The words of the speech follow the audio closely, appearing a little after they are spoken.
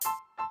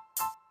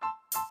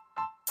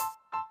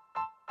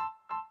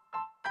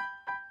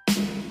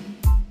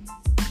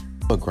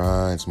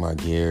grinds my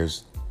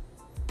gears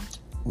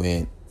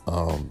when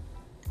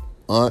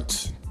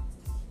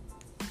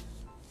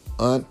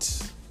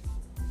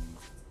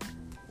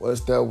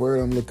what's that word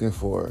I'm looking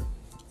for?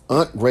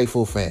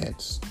 Ungrateful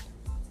fans.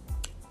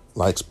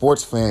 Like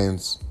sports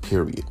fans,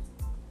 period.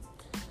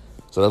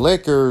 So the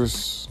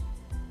Lakers,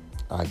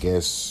 I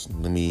guess,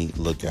 let me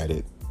look at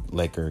it.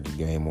 Laker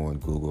game on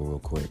Google real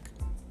quick.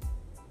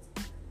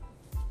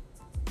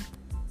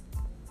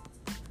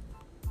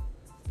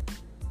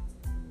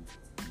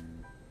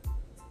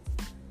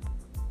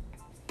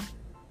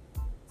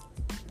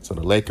 So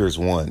the Lakers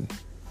won,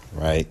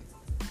 right?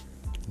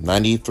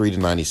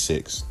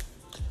 93-96.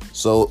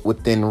 So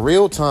within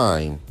real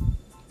time,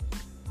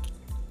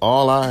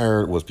 all I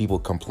heard was people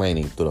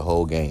complaining through the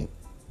whole game.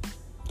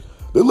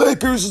 The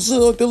Lakers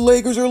suck. The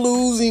Lakers are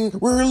losing.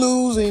 We're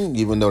losing.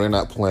 Even though they're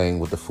not playing,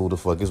 what the fool the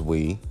fuck is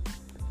we?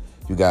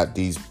 You got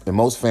these, and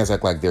most fans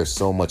act like they're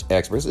so much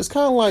experts. It's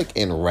kind of like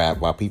in rap,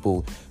 while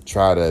people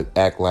try to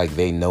act like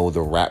they know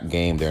the rap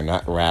game. They're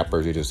not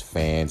rappers. They're just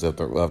fans of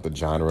the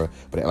genre,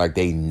 but like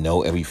they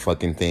know every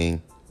fucking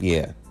thing.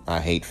 Yeah, I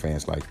hate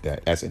fans like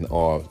that. That's in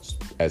all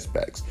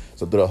aspects.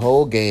 So through the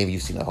whole game,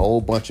 you've seen a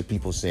whole bunch of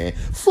people saying,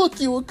 fuck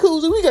you,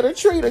 Akuza. We got to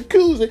trade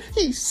Akuza.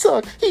 He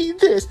suck. He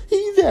this.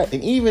 He that.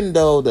 And even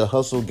though the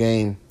hustle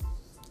game,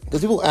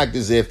 because people act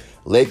as if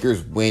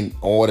Lakers win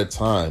all the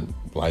time.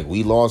 Like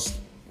we lost,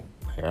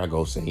 here I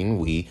go saying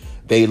we.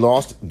 They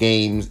lost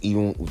games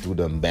even through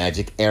the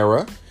Magic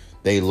era.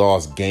 They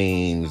lost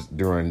games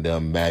during the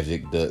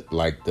Magic,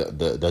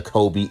 the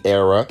Kobe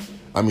era.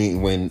 I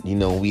mean, when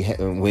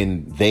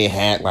when they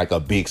had like a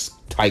big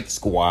tight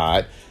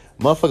squad,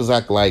 motherfuckers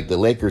act like the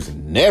Lakers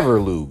never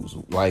lose.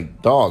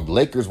 Like, dog,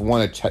 Lakers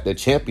won the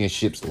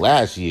championships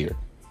last year.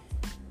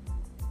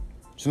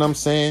 See what I'm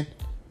saying?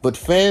 But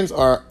fans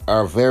are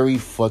very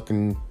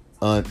fucking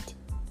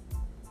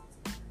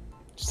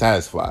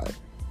unsatisfied.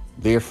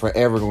 They're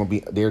forever going to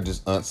be. They're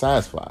just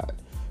unsatisfied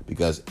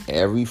because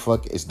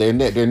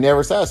they're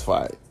never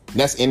satisfied. And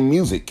that's in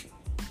music.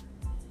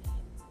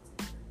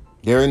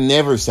 They're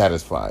never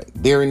satisfied.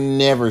 They're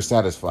never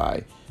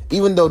satisfied.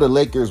 Even though the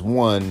Lakers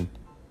won,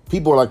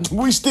 people are like,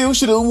 we still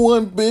should have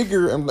won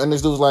bigger. And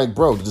this dude's like,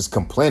 bro, just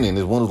complaining.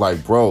 This one was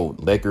like, bro,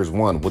 Lakers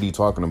won. What are you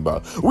talking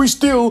about? We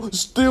still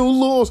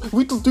lost.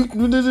 We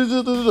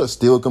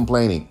still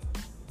complaining.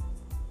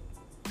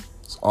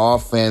 It's all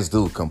fans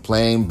do.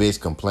 Complain,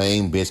 bitch,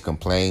 complain, bitch,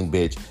 complain,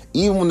 bitch.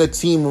 Even when the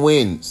team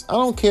wins. I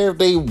don't care if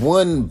they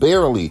won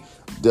barely.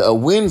 A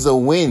win's a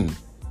win.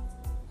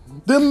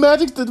 The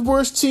Magic's the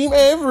worst team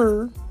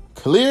ever.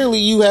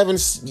 Clearly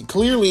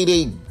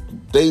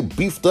they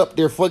beefed up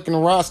their fucking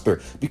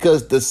roster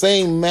because the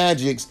same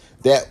Magics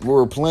that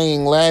were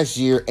playing last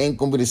year ain't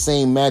gonna be the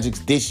same Magics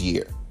this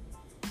year.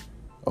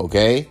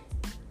 Okay?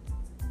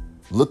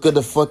 Look at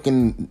the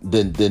fucking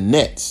the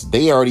Nets.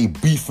 They already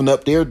beefing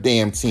up their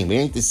damn team. They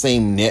ain't the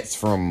same Nets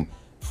from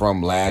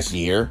last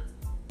year.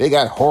 They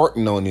got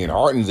Harden on there.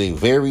 Harden's a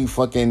very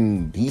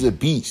fucking, he's a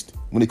beast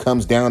when it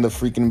comes down to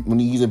freaking, when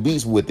he's a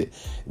beast with it,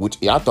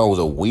 which I thought was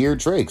a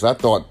weird trade because I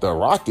thought the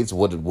Rockets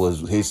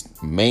was his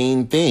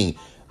main thing,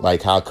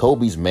 like how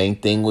Kobe's main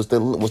thing was the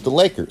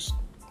Lakers.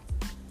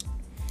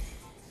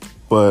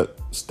 But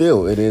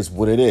still, it is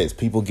what it is.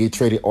 People get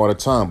traded all the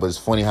time, but it's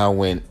funny how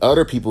when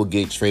other people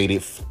get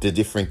traded to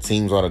different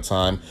teams all the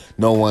time,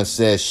 no one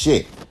says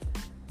shit.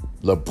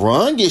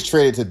 LeBron gets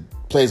traded to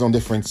plays on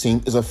different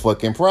teams is a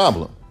fucking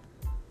problem.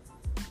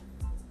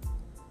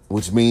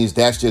 Which means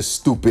that's just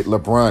stupid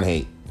LeBron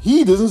hate.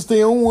 He doesn't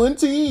stay on one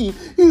team.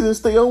 He doesn't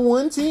stay on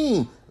one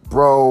team.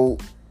 Bro,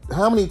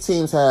 how many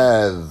teams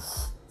have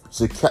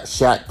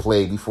Shaq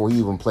played before he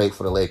even played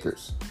for the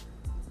Lakers?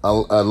 A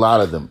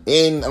lot of them.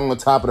 And on the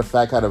top of the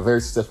fact, had a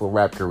very successful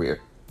rap career.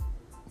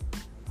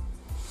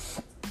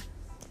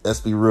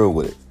 Let's be real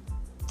with it.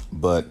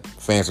 But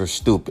fans are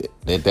stupid.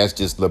 That's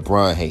just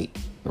LeBron hate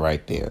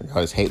right there.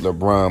 I just hate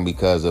LeBron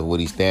because of what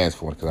he stands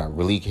for. Because I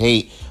really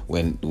hate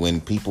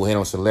when people hate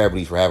on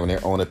celebrities for having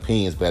their own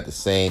opinions, but at the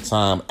same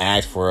time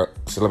ask for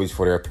celebrities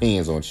for their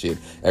opinions on shit.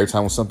 Every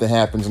time when something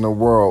happens in the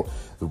world,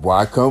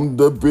 why come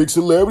the big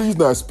celebrities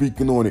not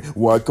speaking on it?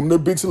 Why come the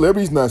big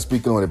celebrities not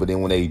speaking on it? But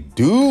then when they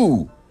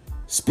do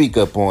speak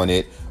up on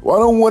it, well, I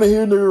don't want to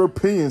hear their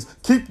opinions.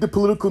 Keep the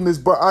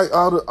politicalness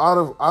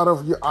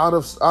out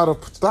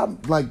of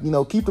stop, like, you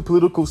know, keep the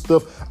political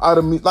stuff out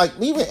of me. Like,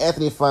 even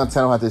Anthony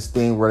Fantano had this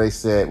thing where they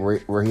said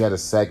where he had a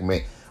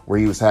segment where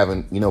he was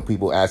having, you know,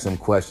 people ask him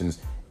questions,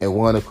 and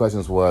one of the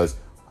questions was,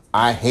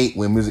 I hate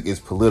when music is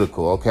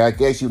political. Okay, I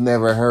guess you've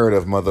never heard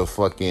of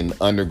motherfucking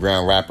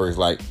underground rappers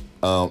like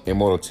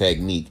Immortal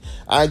Technique.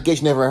 I guess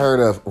you never heard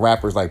of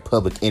rappers like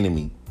Public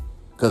Enemy.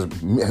 Because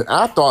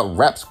I thought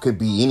raps could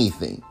be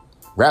anything.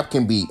 Rap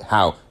can be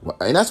how,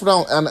 and that's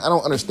what I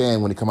don't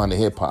understand when it comes on to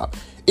hip hop.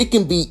 It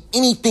can be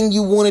anything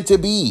you want it to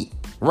be,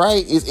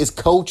 right? It's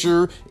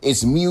culture,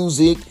 it's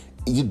music,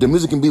 the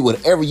music can be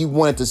whatever you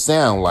want it to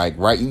sound like,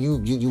 right? You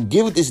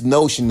give it this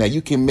notion that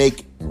you can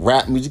make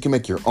rap music, you can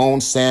make your own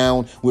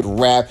sound with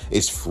rap.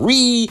 It's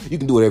free. You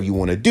can do whatever you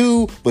want to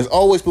do, but it's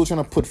always people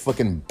trying to put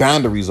fucking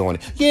boundaries on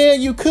it. Yeah,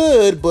 you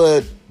could,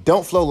 but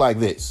don't flow like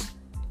this.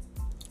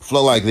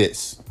 Flow like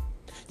this.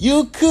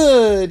 You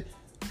could,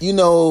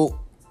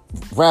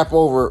 rap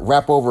over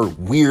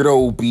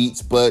weirdo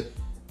beats, but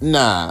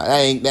nah, that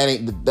ain't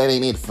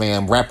it,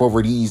 fam. Rap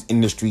over these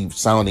industry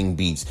sounding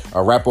beats,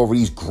 or rap over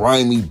these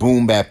grimy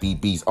boom bappy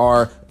beats,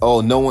 or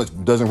no one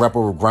doesn't rap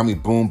over grimy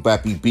boom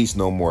bappy beats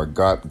no more.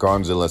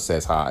 Gonzilla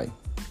says hi.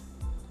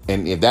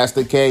 And if that's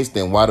the case,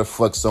 then why the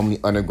fuck so many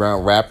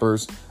underground rap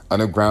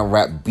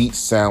beats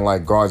sound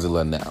like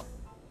Godzilla now?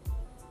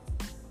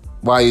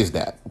 Why is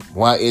that?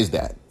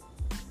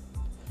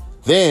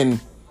 Then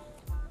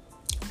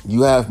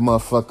you have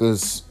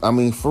motherfuckers. I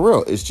mean, for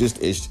real, it's just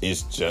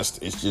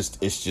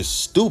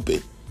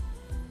stupid.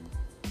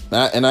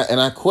 And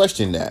I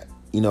question that.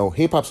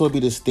 Hip hop's supposed to be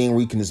this thing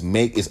where you can just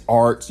make its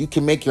art. You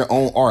can make your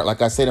own art.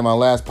 Like I said in my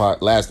last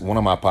one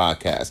of my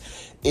podcasts,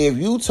 if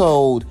you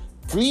told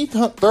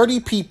 30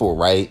 people,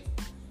 right,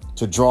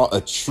 to draw a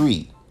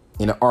tree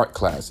in an art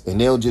class, and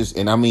they'll use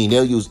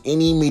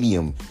any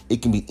medium.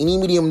 It can be any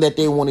medium that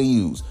they want to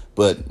use,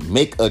 but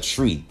make a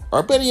tree.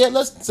 Or better yet,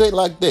 let's say it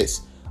like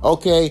this.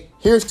 Okay,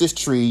 here's this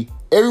tree.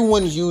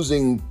 Everyone's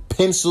using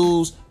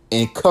pencils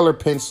and color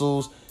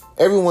pencils.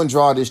 Everyone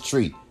draw this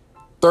tree.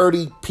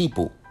 30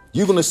 people.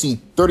 You're going to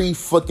see 30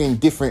 fucking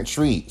different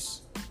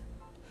trees.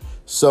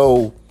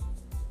 So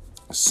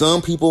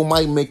some people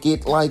might make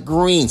it like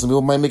green. Some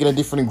people might make it a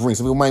different green.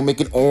 Some people might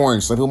make it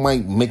orange. Some people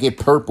might make it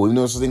purple.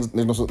 There's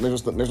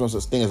no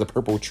such thing as a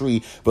purple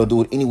tree, but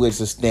do it anyway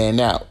to stand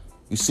out.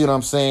 You see what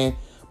I'm saying?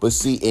 But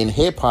see, in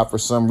hip hop, for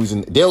some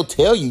reason, they'll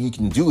tell you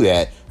can do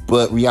that,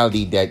 but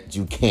reality that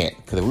you can't.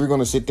 Because if we're going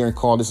to sit there and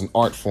call this an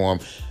art form,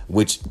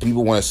 which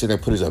people want to sit there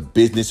and put as a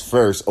business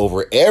first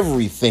over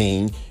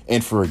everything,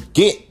 and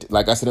forget,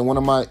 like I said in one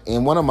of my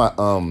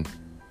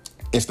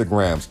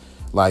Instagrams,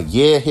 like,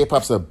 yeah, hip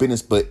hop's a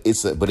business, but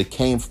it's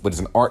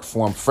an art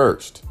form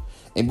first,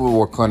 and people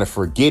were kind of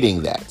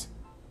forgetting that.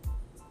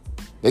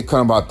 They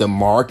come about the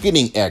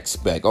marketing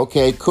aspect.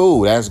 Okay,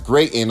 cool, that's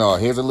great, and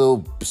here's a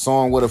little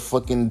song with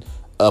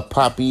a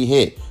poppy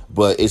hit,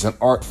 but it's an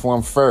art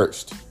form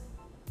first.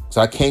 So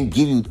I can't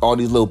give you all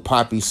these little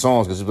poppy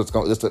songs because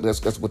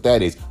that's what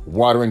that is.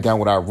 Watering down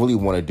what I really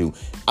want to do.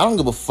 I don't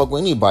give a fuck what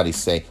anybody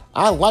say.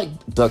 I like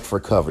Duck for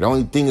Cover. The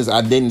only thing is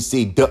I didn't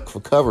see Duck for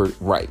Cover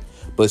right.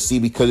 But see,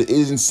 because it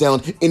doesn't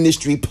sound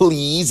industry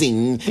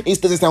pleasing.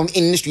 It doesn't sound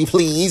industry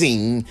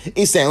pleasing.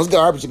 It sounds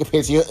garbage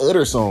compared to your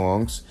other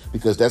songs.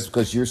 That's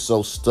because you're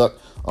so stuck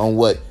on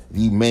what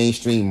the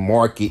mainstream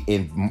market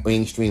and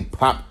mainstream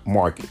pop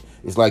market.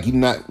 It's like you're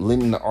not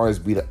letting the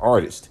artist be the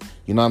artist.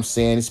 You know what I'm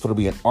saying? It's supposed to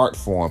be an art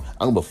form.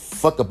 I don't give a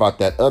fuck about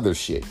that other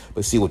shit.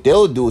 But see, what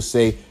they'll do is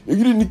say, if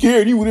you didn't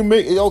care, you wouldn't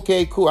make it.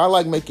 Okay, cool. I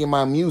like making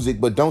my music,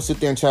 but don't sit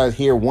there and try to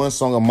hear one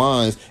song of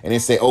mine and then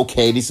say,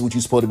 okay, this is what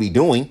you're supposed to be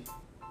doing.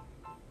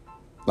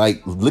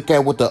 Like, look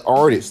at what the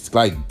artist,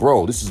 like,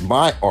 bro, this is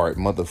my art,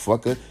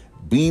 motherfucker.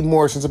 Be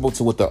more sensible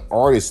to what the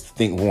artist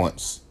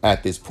wants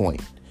at this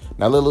point.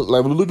 Now,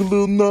 look at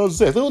Lil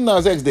Nas X. Lil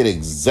Nas X did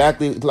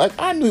exactly, like,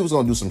 I knew he was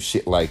going to do some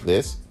shit like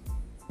this.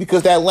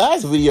 Because that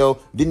last video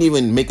didn't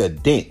even make a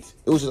dent.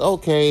 It was just,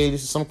 okay,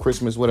 this is some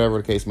Christmas, whatever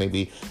the case may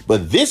be.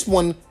 But this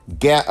one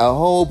got a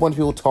whole bunch of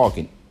people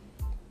talking.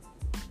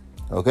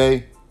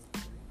 Okay?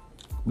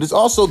 This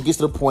also gets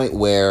to the point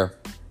where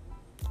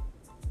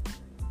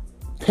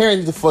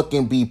parents need to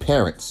fucking be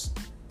parents.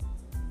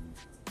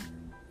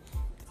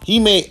 He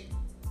made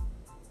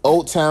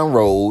Old Town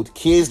Road.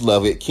 Kids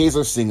love it. Kids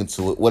are singing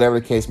to it. Whatever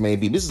the case may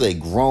be. This is a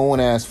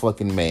grown-ass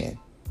fucking man.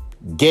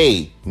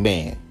 Gay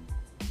man.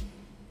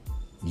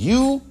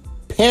 You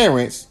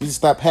parents need to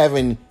stop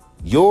having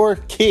your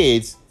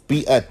kids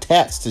be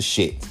attached to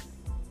shit.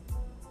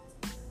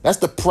 That's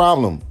the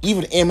problem.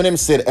 Even Eminem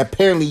said,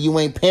 apparently you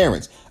ain't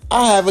parents.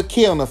 I have a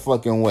kid on the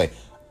fucking way.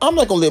 I'm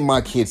not gonna let my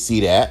kids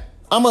see that.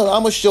 I'm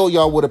gonna show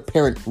y'all what a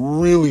parent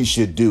really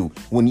should do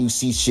when you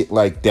see shit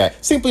like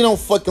that. Simply don't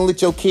fucking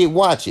let your kid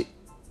watch it.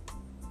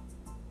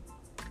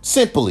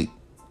 Simply.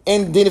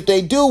 And then if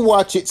they do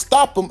watch it,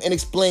 stop them and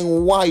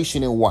explain why you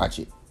shouldn't watch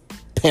it.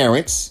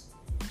 Parents.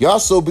 Y'all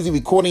so busy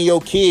recording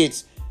your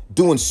kids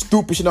doing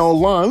stupid shit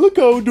online. Look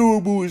how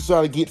adorable it's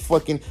trying to get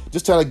fucking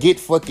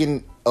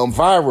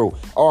viral.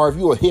 Or if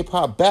you're a hip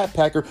hop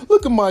backpacker,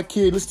 look at my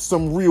kid, listen to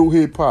some real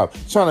hip hop.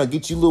 Trying to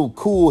get you little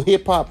cool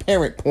hip hop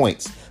parent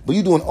points. But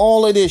you doing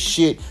all of this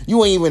shit,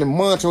 you ain't even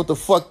monitoring what the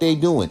fuck they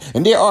doing.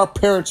 And there are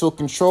parental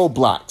control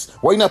blocks.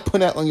 Why you not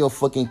putting that on your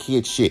fucking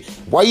kid shit?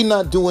 Why you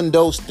not doing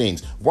those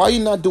things? Why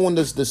you not doing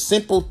the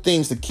simple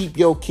things to keep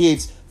your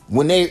kids,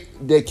 when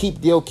they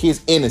keep your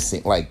kids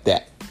innocent like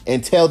that?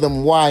 And tell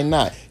them why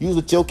not. You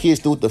let your kids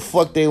do what the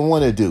fuck they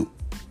want to do.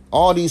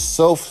 All these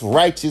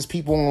self-righteous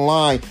people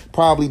online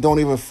probably don't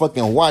even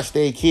fucking watch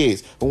their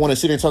kids, but want to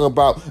sit there and talk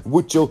about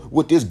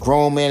what this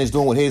grown man is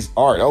doing with his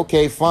art.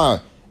 Okay, fine.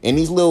 And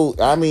these little,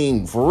 I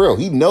mean, for real,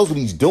 he knows what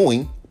he's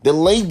doing, The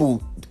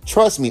label,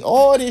 trust me,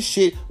 all this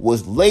shit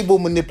was label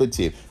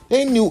manipulative.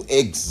 They knew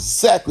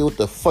exactly what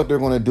the fuck they're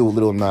gonna do with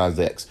Lil Nas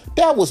X.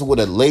 That was what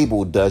a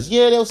label does.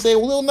 Yeah, they'll say,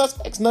 well, Lil Nas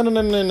X.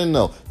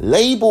 No.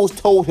 Labels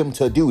told him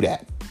to do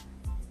that.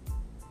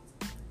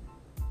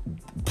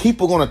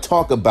 People gonna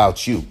talk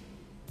about you.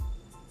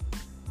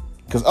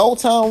 Because Old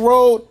Town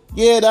Road,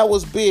 yeah, that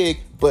was big,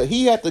 but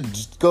he had to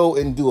just go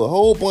and do a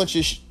whole bunch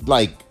of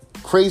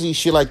crazy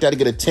shit like that to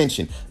get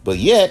attention. But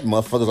yet,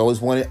 motherfuckers always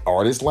wanted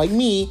artists like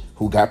me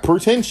who got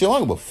potential. I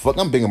don't give a fuck.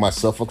 I'm bringing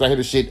myself up. I hear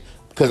this shit.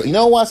 Because you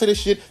know why I say this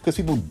shit? Because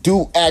people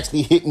do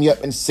actually hit me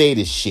up and say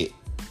this shit.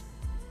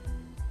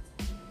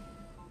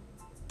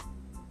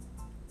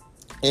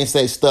 And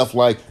say stuff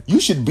like, you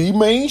should be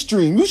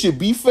mainstream. You should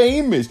be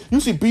famous. You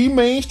should be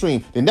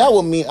mainstream. Then that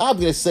would mean I'll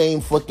be in the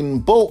same fucking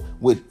boat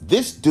with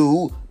this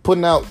dude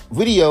putting out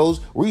videos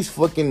where he's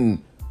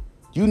fucking,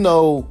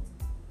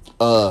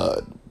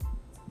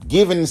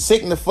 giving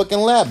Satan the fucking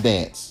lap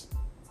dance.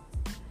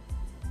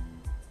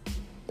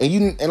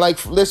 And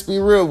let's be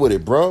real with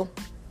it, bro.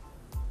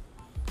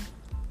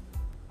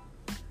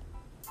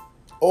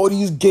 All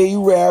these gay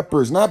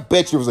rappers, and I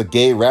bet you it was a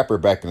gay rapper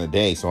back in the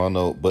day, so I don't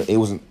know, but it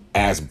wasn't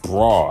as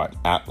broad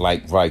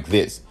like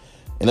this.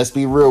 And let's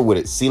be real with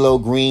it.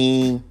 CeeLo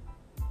Green,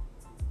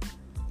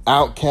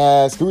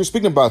 Outkast, we were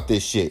speaking about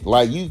this shit.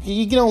 Like,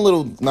 you get on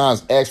Lil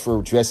Nas X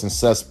for dressing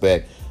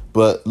suspect,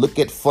 but look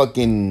at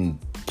fucking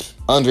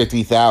Andre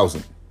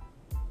 3000.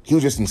 He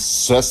was just in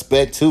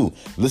suspect too.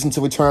 Listen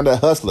to Return to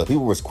Hustler.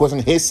 People were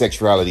questioning his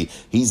sexuality.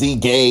 Is he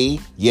gay?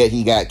 Yet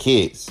he got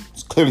kids.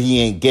 It's clearly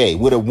he ain't gay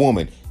with a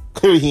woman.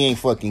 Clearly he ain't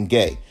fucking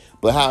gay.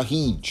 But how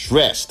he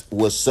dressed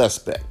was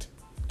suspect.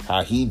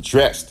 How he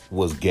dressed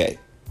was gay.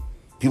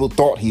 People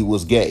thought he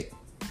was gay.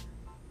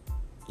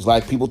 It's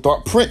like people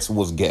thought Prince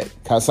was gay.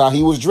 That's how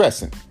he was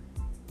dressing.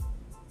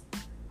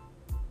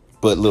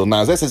 But Lil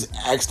Nas X is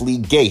actually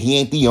gay. He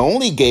ain't the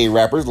only gay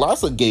rapper. There's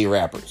lots of gay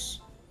rappers.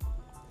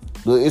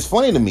 It's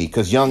funny to me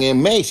because Young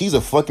M.A, she's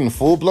a fucking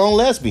full-blown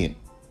lesbian.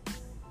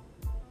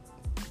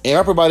 And I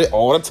rap about it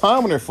all the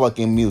time in her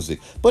fucking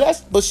music. But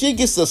she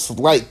gets a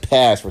slight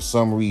pass for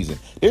some reason.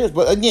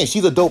 But again,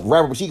 she's a dope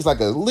rapper, but she gets like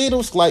a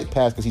little slight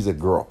pass because she's a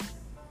girl.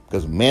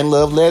 Because men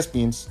love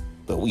lesbians,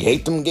 but we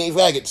hate them gay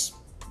faggots.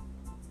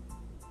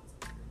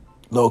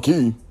 Low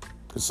key.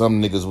 Because some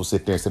niggas will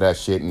sit there and say that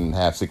shit and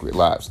have secret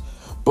lives.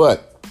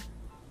 But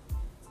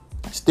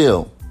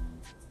still,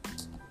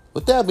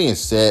 with that being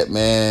said,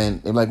 man,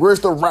 they're like,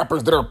 where's the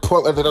rappers that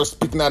are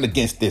speaking out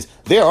against this?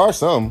 There are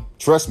some.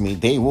 Trust me,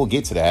 they will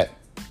get to that.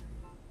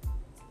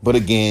 But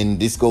again,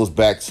 this goes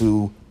back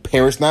to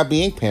parents not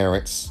being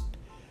parents.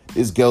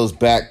 This goes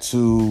back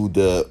to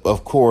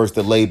of course,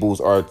 the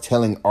labels are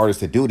telling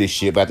artists to do this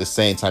shit. But at the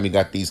same time, you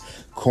got these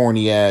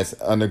corny ass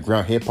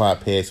underground hip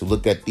hop heads who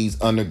look at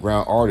these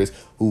underground artists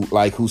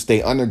who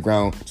stay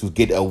underground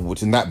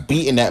to not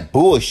beating that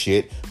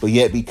bullshit. But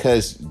yet,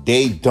 because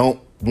they don't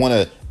want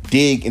to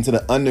dig into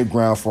the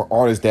underground for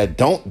artists that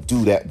don't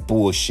do that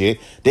bullshit,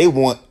 they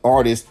want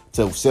artists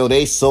to sell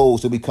their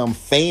souls to become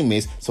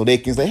famous so they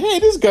can say, hey,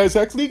 this guy's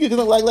actually good.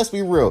 Like, let's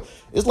be real.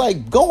 It's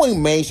like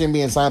going mainstream,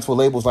 being signed to a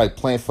label is like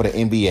playing for the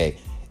NBA.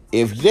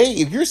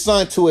 If you're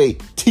signed to a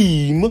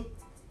team,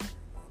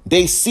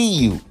 they see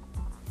you.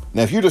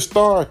 Now, if you're the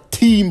star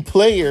team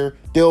player,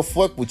 they'll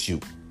fuck with you.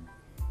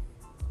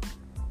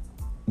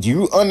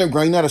 You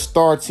underground, you're not a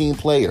star team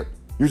player.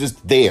 You're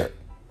just there.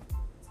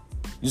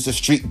 You're just a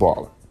street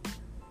baller.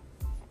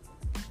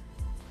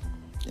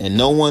 And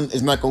no one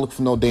is not going to look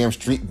for no damn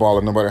street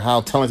baller, no matter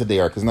how talented they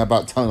are. Because it's not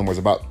about talent anymore. It's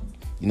about,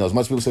 as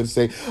much people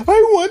say,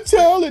 I want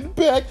talent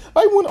back.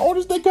 I want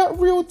artists that got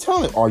real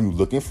talent. Are you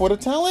looking for the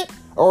talent?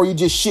 Or are you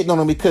just shitting on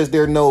them because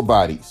they're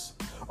nobodies?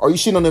 Are you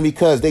shitting on them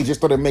because they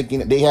just started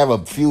they have a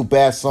few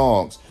bad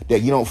songs that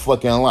you don't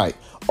fucking like?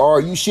 Or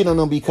are you shitting on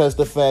them because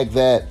the fact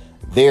that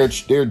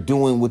they're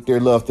doing what they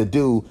love to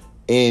do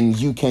and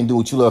you can't do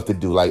what you love to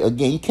do? Like,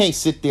 again, you can't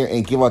sit there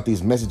and give out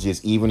these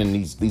messages, even in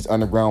these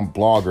underground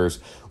bloggers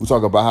who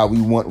talk about how we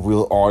want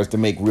real artists to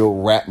make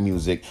real rap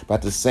music. But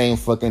at the same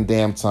fucking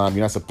damn time,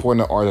 you're not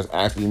supporting the artists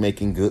actually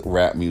making good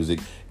rap music.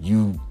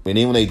 And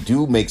then when they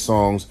do make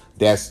songs,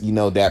 that's,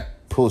 that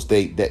push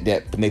they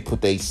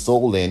put their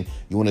soul in,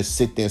 you want to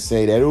sit there and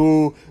say that,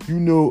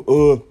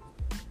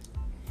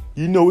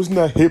 it's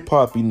not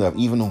hip-hop enough.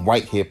 Even the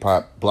white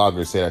hip-hop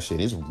bloggers say that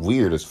shit. It's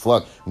weird as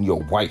fuck when you're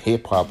a white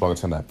hip-hop blogger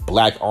telling that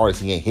black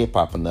artist he ain't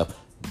hip-hop enough.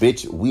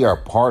 Bitch, we are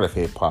part of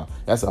hip-hop.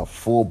 That's a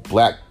full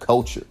black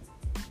culture.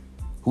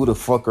 Who the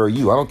fuck are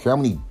you? I don't care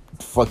how many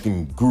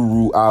fucking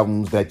Guru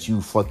albums that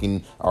you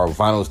fucking, or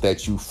vinyls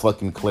that you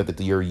fucking collected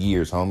through your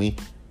years, homie.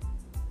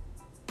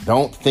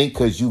 Don't think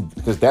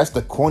because that's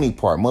the corny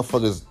part.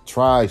 Motherfuckers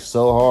try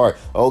so hard.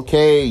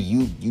 Okay,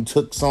 you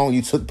took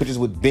pictures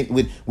with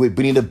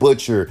Benny the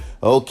Butcher.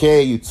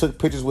 Okay, you took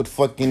pictures with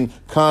fucking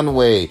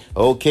Conway.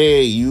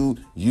 Okay, you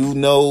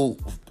know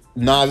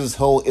Nas's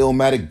whole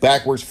Illmatic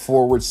backwards,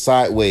 forward,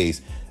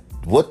 sideways.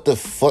 What the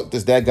fuck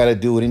does that got to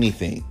do with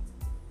anything?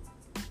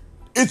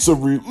 It's a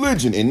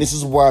religion, and this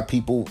is why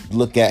people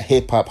look at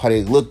hip hop how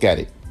they look at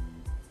it.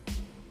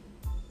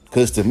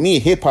 Because to me,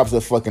 hip hop's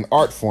a fucking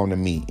art form to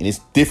me. And it's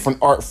different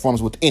art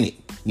forms within it.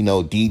 You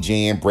know,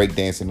 DJing,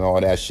 breakdancing, and all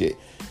that shit.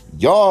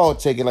 Y'all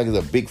take it like it's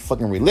a big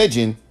fucking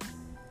religion.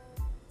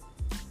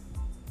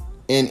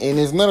 And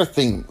there's another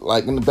thing,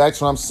 like, back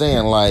to what I'm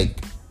saying, like,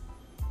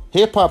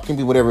 hip hop can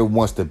be whatever it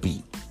wants to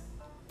be.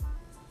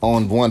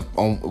 On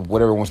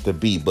whatever it wants to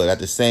be. But at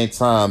the same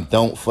time,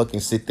 don't fucking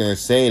sit there and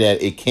say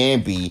that it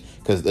can be.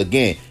 Because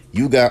again,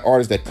 you got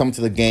artists that come to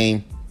the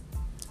game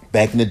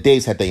back in the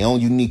days had their own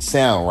unique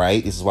sound,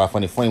 right? This is why I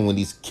find it funny when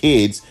these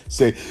kids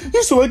say,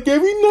 you sound like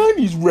every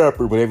 90s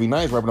rapper. But every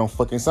 90s rapper don't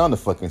fucking sound the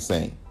fucking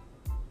same.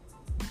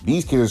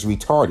 These kids are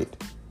retarded.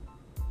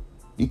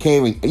 You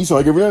sound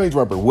like every 90s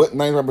rapper. What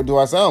 90s rapper do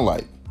I sound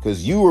like?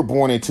 Because you were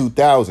born in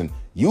 2000.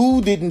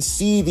 You didn't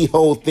see the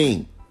whole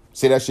thing.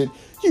 Say that shit.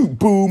 You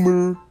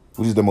boomer.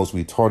 Which is the most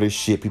retarded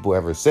shit people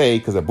ever say.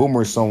 Because a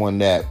boomer is someone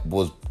that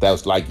was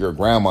like your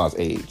grandma's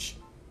age.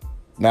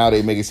 Now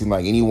they make it seem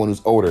like anyone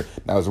who's older.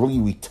 Now it's really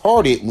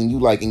retarded when you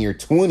like in your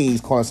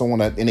 20s calling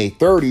someone in their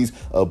 30s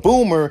a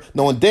boomer,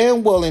 knowing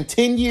damn well in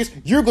 10 years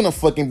you're gonna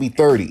fucking be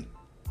 30.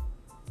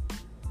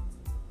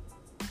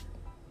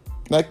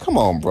 Like, come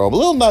on, bro. But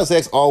Lil Nas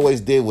X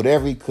always did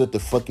whatever he could to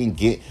fucking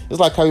get. It's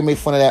like how he made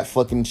fun of that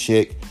fucking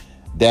chick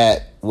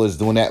that was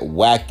doing that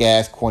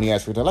whack-ass,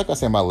 corny-ass freestyle. Like I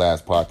said in my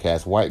last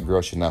podcast, white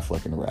girls should not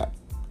fucking rap.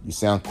 You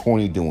sound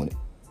corny doing it.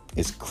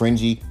 It's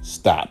cringy.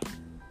 Stop.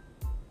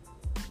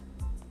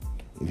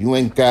 If you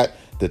ain't got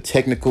the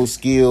technical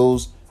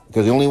skills,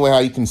 because the only way how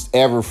you can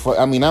ever,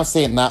 I'm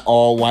saying not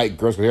all white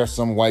girls, but there are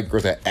some white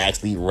girls that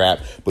actually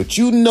rap. But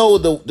you know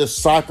the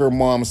soccer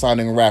mom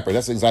sounding rapper.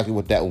 That's exactly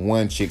what that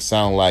one chick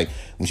sounded like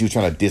when she was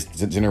trying to diss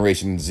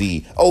Generation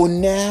Z. Oh,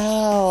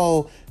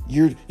 now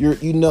you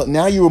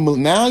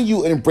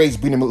embrace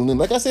being a millennial.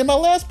 Like I said in my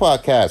last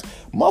podcast,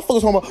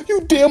 motherfuckers talking about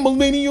you damn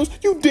millennials.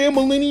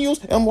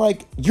 And I'm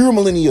like, you're a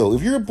millennial.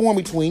 If you're born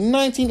between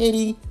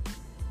 1980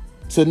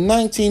 to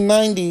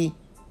 1990.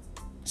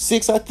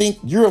 I think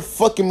you're a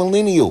fucking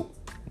millennial.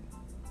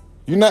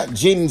 You're not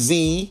Gen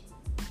Z.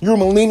 You're a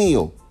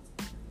millennial.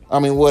 I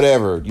mean,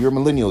 whatever. You're a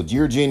millennial.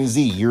 You're Gen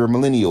Z. You're a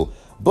millennial.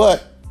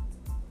 But,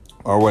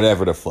 or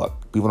whatever the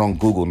fuck. People don't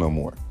Google no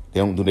more. They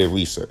don't do their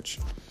research.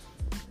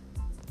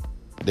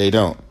 They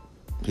don't.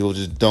 People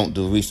just don't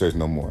do research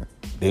no more.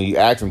 Then you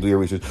ask them to do your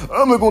research.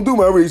 I'm not going to do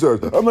my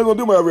research. Know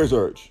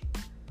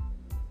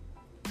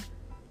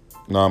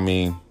what I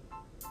mean?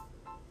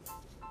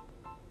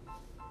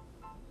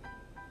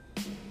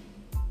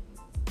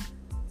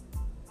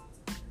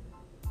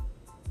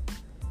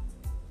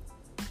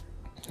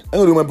 I'm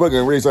going to do my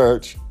fucking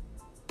research.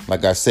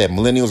 Like I said,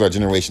 millennials are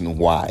Generation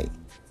Y.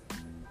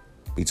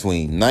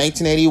 Between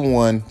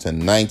 1981 to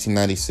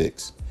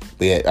 1996.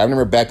 But yeah, I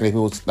remember back when it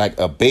was like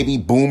a baby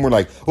boomer,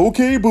 like,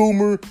 okay,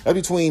 boomer. That's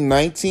between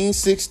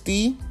 1946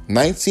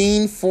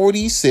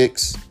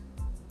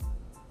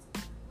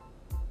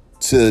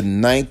 to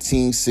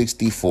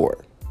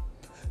 1964.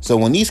 So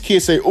when these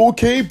kids say,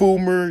 okay,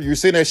 boomer, you're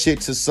saying that shit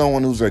to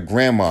someone who's a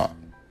grandma.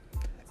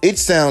 It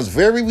sounds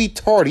very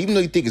retarded, even though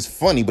you think it's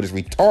funny, but it's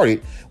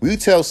retarded. When you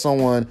tell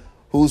someone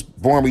who's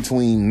born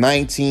between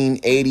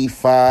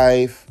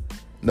 1965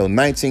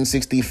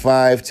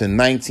 to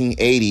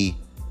 1980,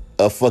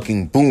 a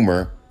fucking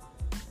boomer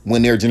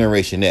when they're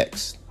Generation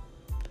X.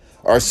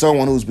 Or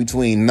someone who's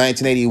between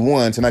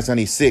 1981 to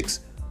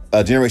 1996,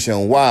 a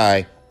Generation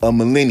Y, a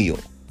millennial.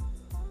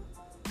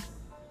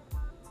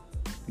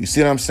 You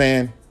see what I'm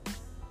saying?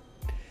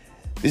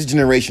 This is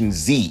Generation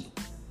Z.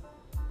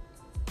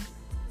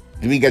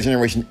 Then we got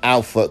Generation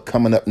Alpha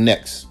coming up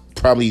next,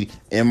 probably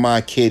in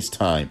my kids'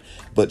 time.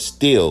 But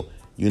still,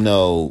 you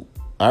know,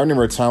 I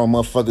remember a time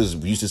when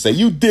motherfuckers used to say,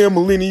 you damn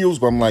millennials.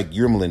 But I'm like,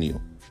 you're a millennial.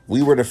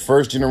 We were the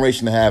first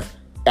generation to have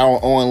our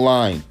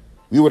online.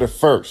 We were the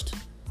first.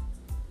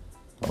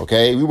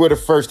 Okay? We were the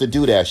first to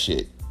do that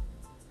shit.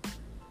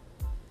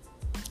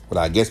 But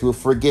I guess we'll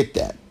forget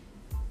that.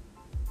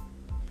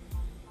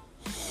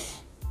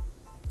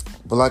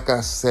 But like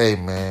I say,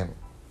 man,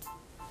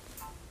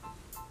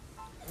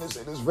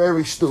 it's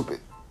very stupid.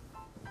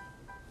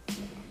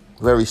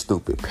 Very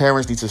stupid.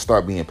 Parents need to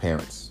start being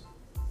parents.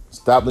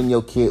 Stop letting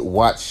your kid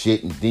watch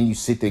shit and then you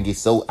sit there and get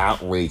so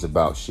outraged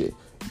about shit.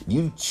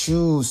 You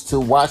choose to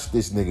watch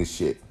this nigga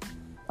shit.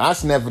 I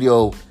seen that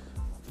video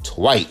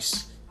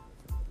twice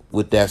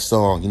with that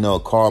song, you know,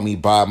 Call Me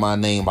By My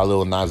Name by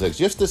Lil Nas X,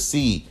 just to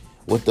see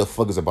what the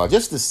fuck is about.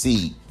 Just to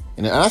see.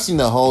 And I seen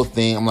the whole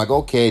thing. I'm like,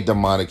 okay,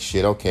 demonic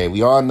shit. Okay,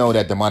 we all know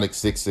that demonic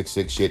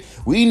 666 shit.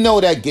 We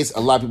know that gets a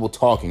lot of people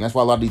talking. That's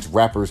why a lot of these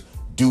rappers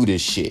do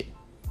this shit.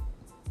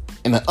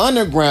 In the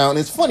underground,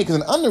 it's funny because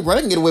in the underground,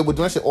 they can get away with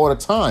doing that shit all the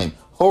time.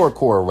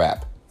 Horrorcore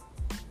rap.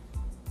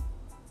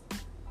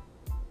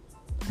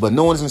 But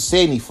no one's gonna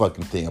say any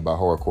fucking thing about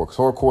horrorcore because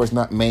horrorcore is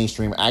not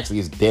mainstream. Actually,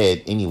 it's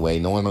dead anyway.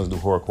 No one knows do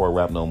horrorcore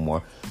rap no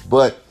more.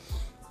 But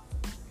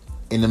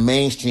in the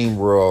mainstream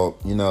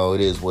world, you know,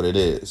 it is what it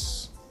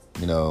is.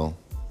 You know,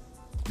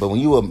 but when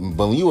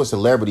you a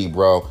celebrity,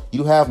 bro,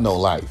 you have no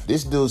life.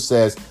 This dude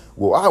says,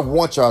 Well, I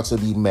want y'all to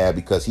be mad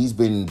because he's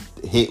been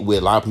hit with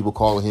a lot of people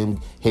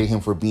hating him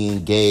for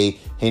being gay,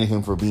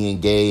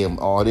 and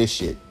all this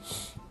shit.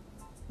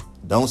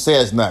 Don't say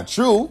it's not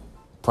true.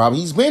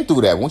 Probably he's been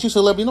through that. Once you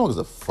celebrity, no one gives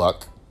a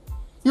fuck.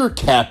 You're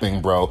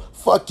capping, bro.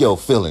 Fuck your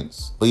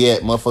feelings. But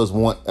yet, motherfuckers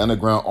want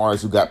underground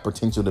artists who got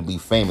potential to be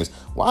famous.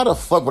 Why the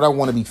fuck would I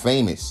want to be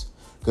famous?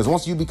 Because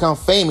once you become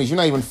famous, you're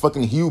not even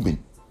fucking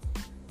human.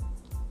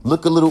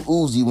 Look at Lil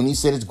Uzi when he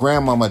said his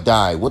grandmama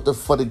died. What the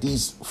fuck did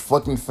these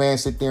fucking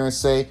fans sit there and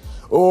say?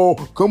 Oh,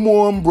 come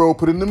on, bro,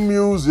 put in the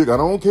music. I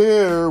don't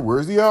care.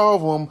 Where's the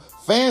album?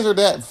 Fans are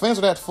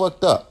that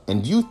fucked up.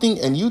 And you think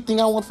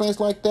I want fans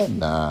like that?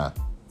 Nah.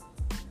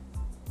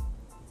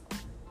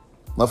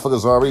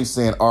 Motherfuckers already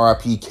saying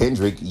R.I.P.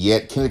 Kendrick,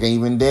 yet Kendrick ain't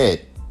even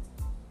dead.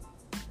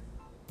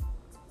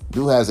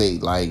 Dude has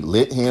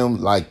lit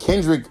him,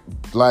 Kendrick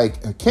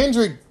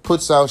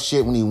puts out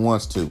shit when he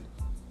wants to.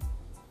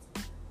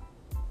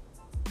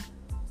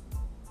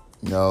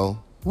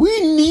 No. We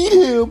need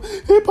him.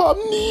 Hip hop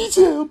needs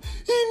him.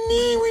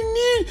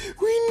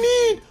 We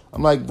need.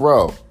 I'm like,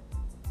 bro,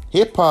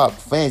 hip hop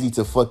fans need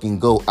to fucking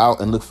go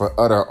out and look for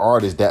other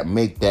artists that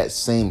make that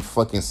same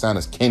fucking sound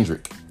as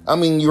Kendrick. I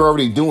mean, you're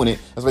already doing it.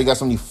 That's why you got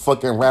so many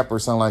fucking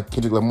rappers sound like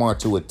Kendrick Lamar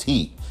to a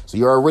T. So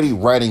you're already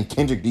writing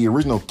Kendrick, the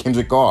original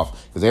Kendrick,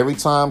 off.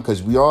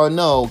 Because we all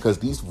know, because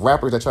these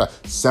rappers that try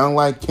to sound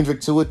like Kendrick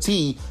to a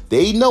T,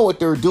 they know what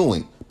they're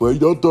doing. But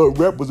y'all thought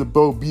rap was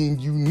about being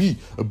unique.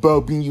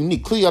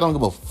 Clearly, I don't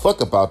give a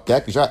fuck about that,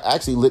 because y'all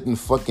actually letting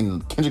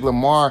fucking Kendrick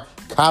Lamar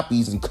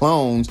copies and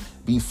clones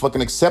be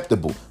fucking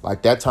acceptable.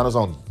 Like that time I was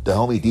on the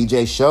homie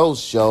DJ Show's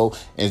show,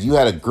 and you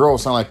had a girl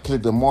sound like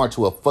Kendrick Lamar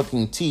to a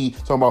fucking T,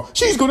 talking about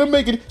she's gonna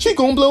make it, she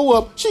gonna blow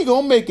up, she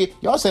gonna make it.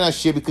 Y'all saying that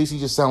shit because he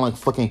just sound like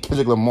fucking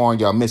Kendrick Lamar,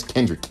 and y'all miss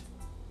Kendrick.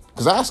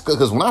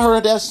 Because when I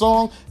heard that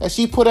song that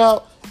she put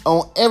out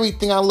on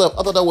Everything I Love,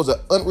 I thought that was an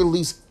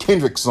unreleased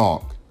Kendrick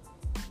song.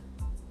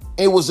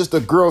 It was just a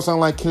girl sound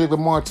like Kendrick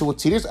Lamar to a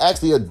T. There's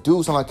actually a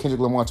dude sound like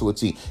Kendrick Lamar to a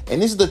T.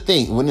 And this is the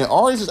thing. When an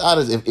artist is out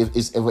of,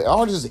 if an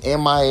artist is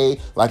MIA,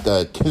 like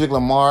a Kendrick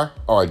Lamar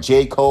or a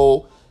J.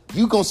 Cole,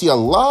 you gonna see a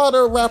lot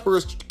of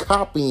rappers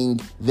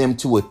copying them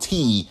to a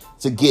T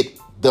to get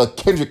the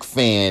Kendrick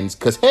fans.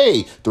 Because,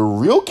 hey, the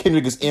real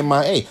Kendrick is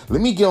MIA.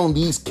 Let me get on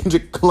these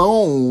Kendrick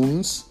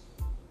clones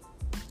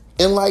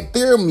and like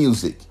their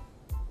music.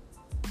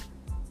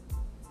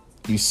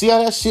 You see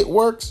how that shit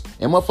works?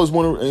 And motherfuckers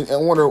want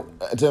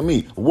to tell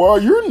me, why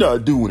you're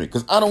not doing it?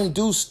 Because I don't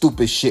do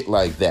stupid shit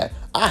like that.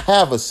 I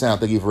have a sound,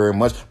 thank you very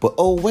much. But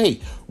oh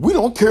wait, we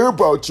don't care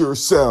about your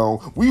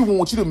sound. We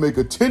want you to make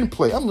a 10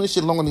 play. I'm doing this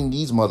shit longer than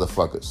these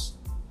motherfuckers.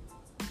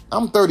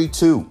 I'm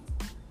 32.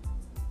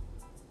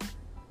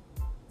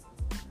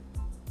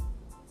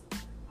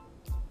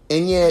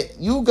 And yet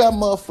you got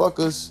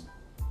motherfuckers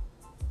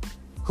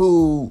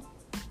who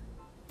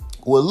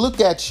will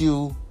look at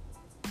you,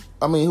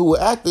 who will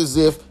act as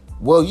if,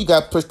 well, you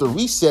got to push the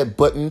reset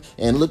button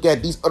and look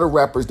at these other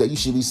rappers that you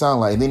should be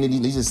sounding like. And then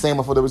these the same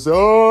motherfucker that would say,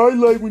 oh, I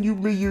like when you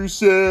be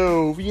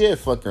yourself. Yeah,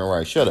 fucking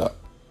right. Shut up.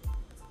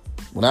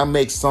 When I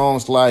make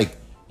songs like,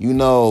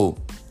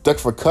 Duck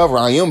for Cover,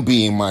 I am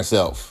being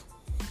myself.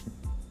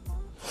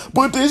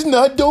 But this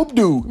not dope,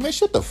 dude. Man,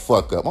 shut the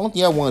fuck up. I don't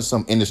think I want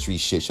some industry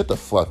shit. Shut the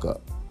fuck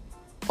up.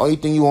 Only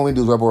thing you want me to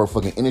do is rap over a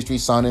fucking industry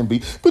sounding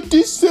beat. But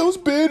this sounds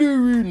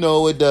better.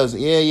 No, it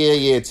doesn't.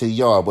 Yeah, to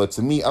y'all. But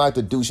to me, I like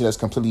to do shit that's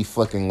completely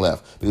fucking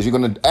left. Because you're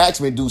going to ask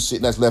me to do shit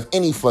that's left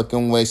any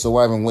fucking way, so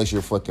why even waste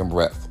your fucking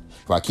breath?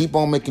 If I keep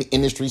on making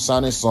industry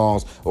sounding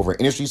songs over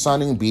industry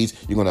sounding beats,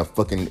 you're going to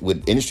fucking,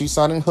 with industry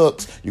sounding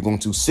hooks, you're going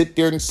to sit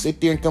there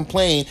and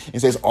complain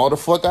and say, all the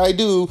fuck I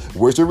do,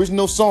 where's the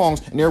original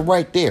songs? And they're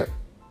right there.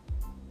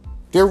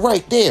 They're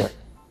right there.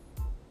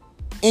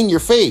 In your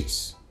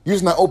face. You're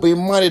just not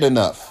open-minded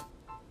enough.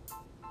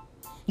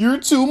 You're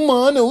too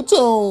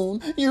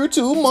monotone.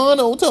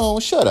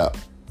 Shut up.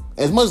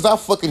 As much as I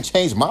fucking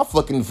change my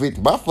fucking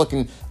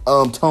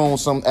tone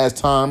some as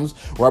times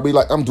where I be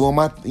like, I'm doing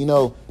my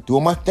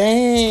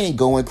thing,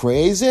 going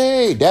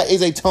crazy. That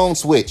is a tone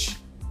switch.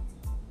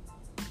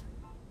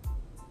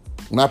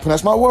 When I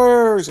pronounce my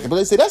words, but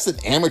they say that's an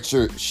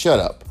amateur.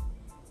 Shut up.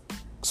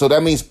 So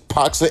that means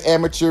Pac's an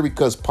amateur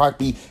because Pac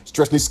be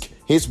stressing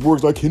his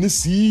words like, can you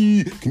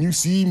see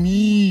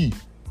me?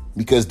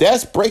 Because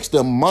that breaks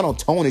the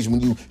monotonage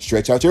when you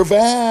stretch out your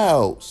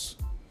vowels.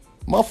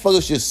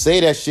 Motherfuckers should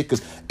say that shit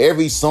because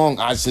every song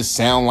I just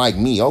sound like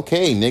me.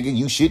 Okay, nigga,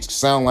 you should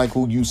sound like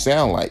who you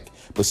sound like.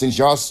 But since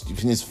people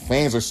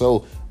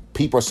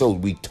are so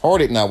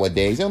retarded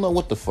nowadays, they don't know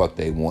what the fuck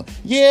they want.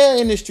 Yeah,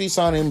 industry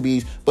sounding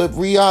beats, but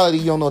reality,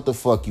 you don't know what the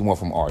fuck you want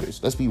from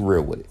artists. Let's be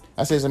real with it.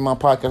 I say this in my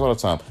podcast all the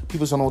time.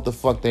 People don't know what the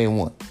fuck they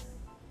want.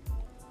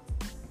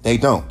 They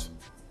don't.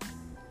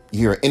 You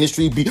hear an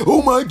industry beat.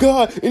 Oh my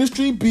God,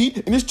 industry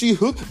beat, industry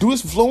hook. Do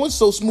this flowing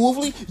so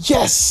smoothly.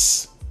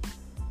 Yes.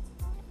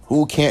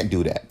 Who can't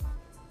do that?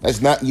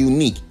 That's not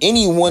unique.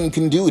 Anyone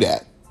can do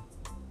that.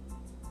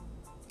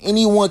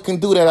 Anyone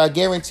can do that, I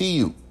guarantee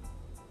you.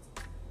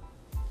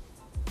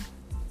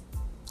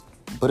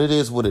 But it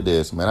is what it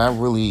is, man. I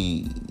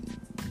really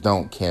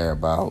don't care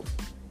about.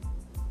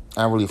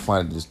 I really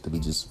find it just to be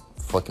just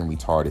fucking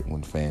retarded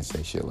when fans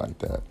say shit like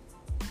that.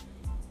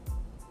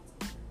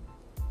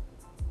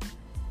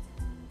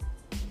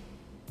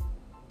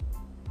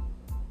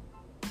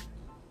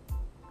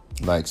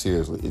 Like,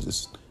 seriously, it's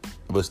just,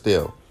 but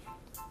still,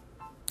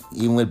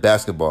 even with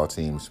basketball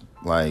teams,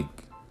 like,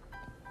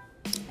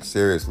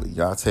 seriously,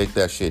 y'all take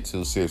that shit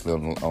too seriously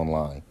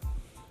online.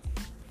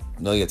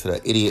 No, yeah, to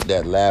that idiot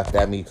that laughed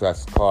at me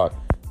because I called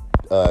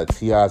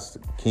T.I.'s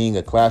King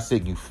a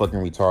classic, you fucking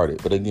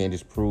retarded. But again, it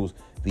just proves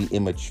the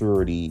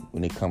immaturity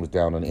when it comes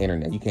down on the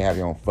internet. You can't have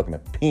your own fucking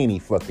opinion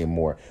fucking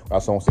more.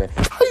 While someone saying,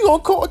 how you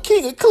gonna call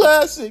King a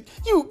classic?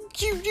 You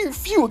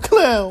a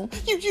clown.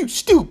 You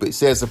stupid.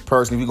 Says a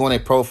person. If you go in their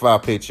profile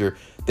picture,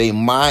 they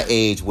my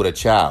age with a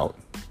child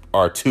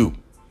or two.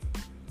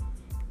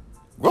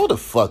 Grow the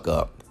fuck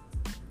up.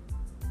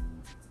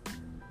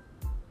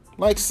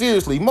 Like,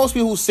 seriously, most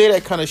people who say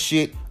that kind of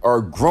shit are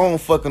grown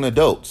fucking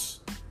adults.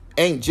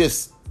 Ain't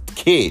just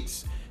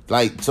kids.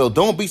 Like, so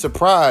don't be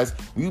surprised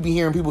when you be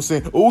hearing people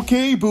saying,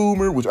 okay,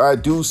 boomer, which I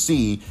do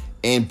see.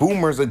 And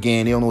boomers,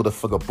 again, they don't know what the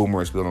fuck a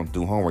boomer is. People don't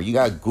do homework. You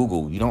got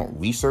Google. You don't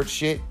research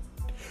shit.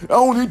 I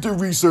don't need to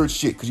research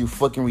shit because you're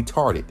fucking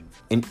retarded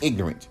and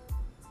ignorant.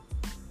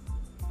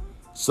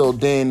 So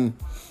then,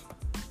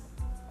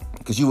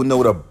 because you would know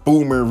what a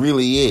boomer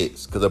really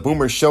is. Because a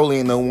boomer surely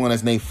ain't no one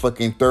that's in their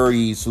fucking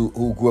 30s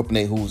who grew up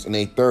who's in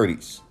their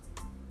 30s.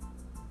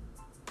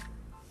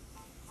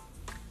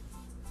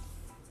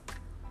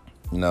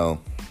 You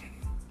know,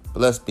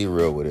 but let's be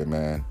real with it,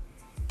 man.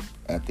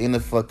 At the end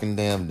of the fucking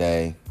damn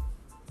day,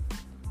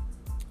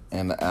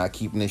 and I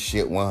keeping this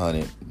shit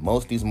 100,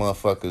 most of these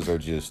motherfuckers are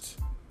just,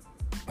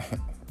 I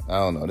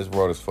don't know, this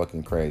world is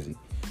fucking crazy.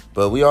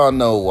 But we all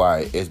know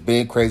why. It's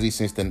been crazy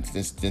since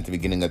the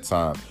beginning of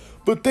time.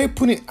 But they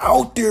put it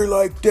out there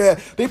like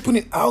that. They put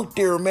it out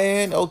there,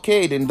 man.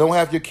 Okay, then don't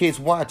have your kids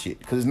watch it,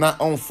 because it's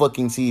not on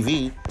fucking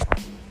TV.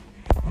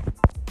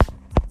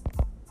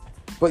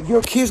 But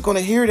your kid's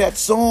gonna hear that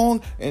song,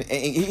 and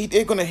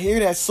they're gonna hear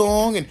that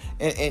song,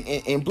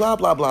 and blah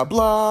blah blah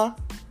blah.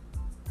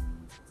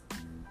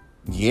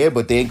 Yeah,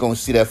 but they ain't gonna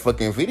see that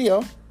fucking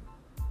video.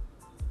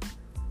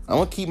 I'm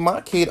gonna keep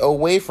my kid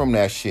away from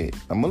that shit.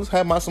 I'm gonna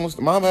have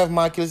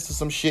my kids to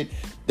some shit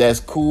that's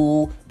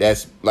cool,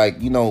 that's like,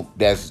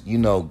 that's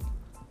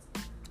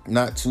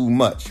not too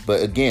much.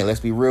 But again, let's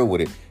be real with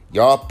it.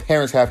 Y'all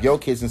parents have your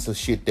kids into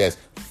shit that's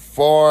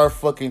far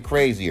fucking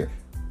crazier.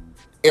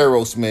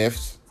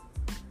 Aerosmiths.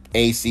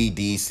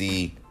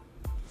 AC/DC.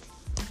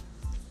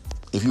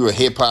 If you're a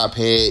hip hop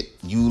head,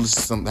 you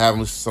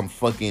having some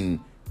fucking,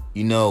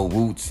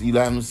 roots. You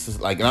having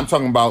like, and I'm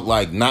talking about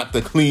like not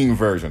the clean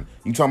version.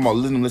 You talking about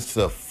listen to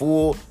the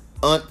full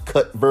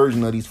uncut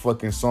version of these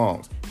fucking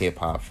songs. Hip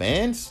hop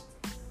fans.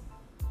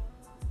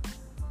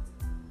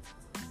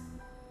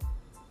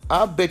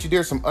 I bet you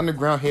there's some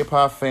underground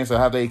hip-hop fans that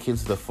have their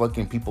kids to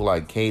fucking people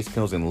like Case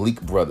Kills and Leak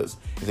Brothers.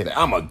 They say,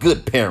 I'm a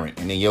good parent.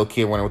 And then your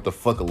kid wondering what the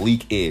fuck a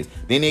leak is.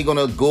 Then they're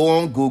going to go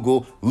on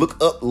Google, look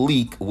up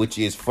leak, which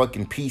is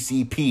fucking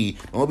PCP.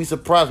 Don't be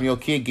surprised when your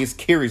kid gets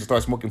curious and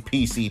starts smoking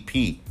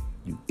PCP.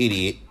 You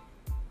idiot.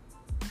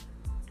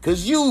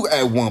 Because you,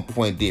 at one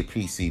point, did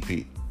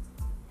PCP.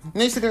 And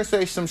they sit there and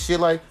say some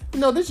shit like,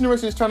 this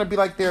generation is trying to be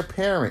like their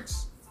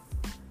parents.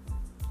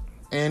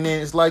 And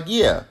then it's like,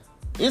 yeah,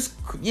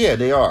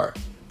 they are.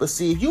 But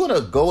see, if you want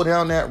to go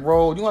down that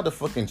road, you want to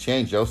fucking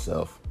change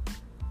yourself.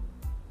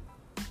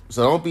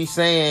 So don't be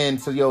saying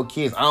to your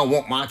kids, I don't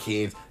want my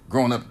kids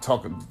growing up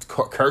talking,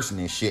 cursing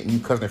and shit, and you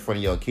cussing in front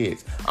of your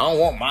kids. I don't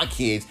want my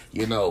kids,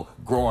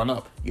 growing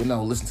up,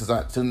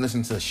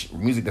 listen to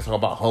music that's all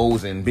about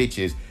hoes and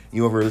bitches.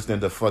 You over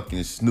listening to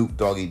fucking Snoop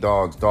Doggy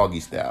Dogg's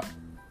Doggy Style.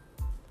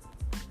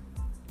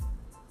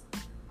 You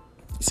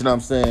see what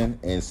I'm saying?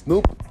 And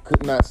Snoop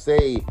could not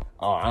say,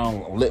 oh, I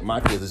don't let my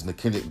kids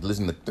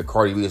listen to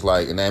Cardi B. It's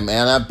like, and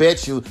I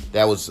bet you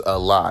that was a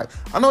lie.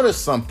 I know there's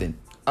something.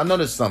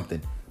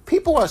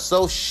 People are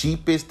so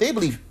sheepish. They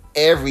believe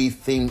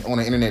everything on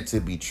the internet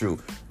to be true.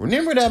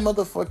 Remember that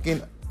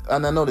motherfucking,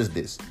 and I noticed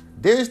this.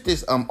 There's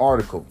this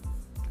article,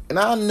 and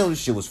I know this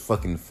shit was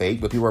fucking fake,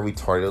 but people are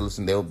retarded.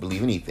 Listen, they'll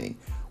believe anything.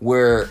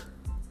 Where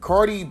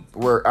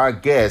I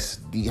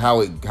guess how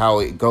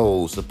it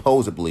goes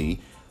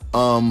supposedly,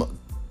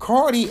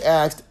 Cardi B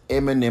asked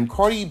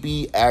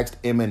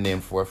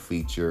Eminem for a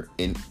feature,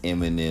 and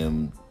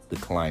Eminem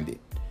declined it.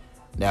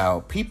 Now,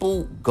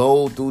 people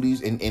go through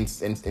these and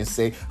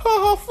say,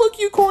 fuck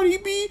you, Cardi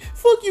B.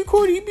 Fuck you,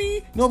 Cardi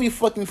B. It'd be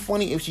fucking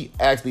funny if she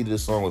actually did a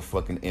song with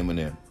fucking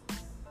Eminem.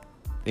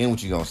 Then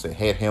what you gonna say?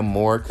 Hate him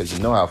more? Because you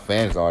know how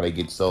fans are. They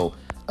get so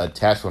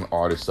attached to an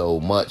artist so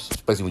much,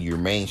 especially when you're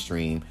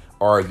mainstream.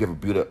 Or if you ever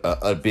build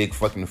a big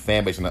fucking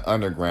fan base in the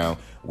underground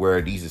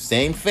where these are the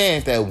same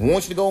fans that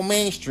want you to go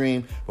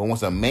mainstream, but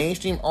once a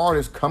mainstream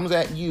artist comes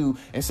at you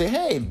and say,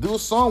 hey, do a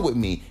song with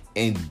me,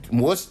 and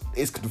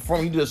it's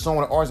confirmed you do a song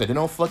with an artist that they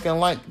don't fucking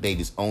like, they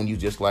just own you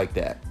just like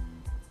that.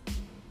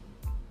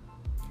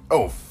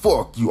 Oh,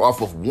 fuck you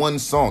off of one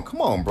song.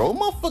 Come on, bro.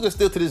 Motherfuckers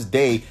still to this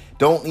day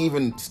don't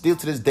even, still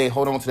to this day,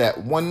 hold on to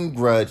that one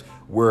grudge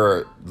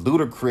where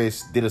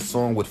Ludacris did a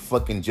song with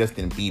fucking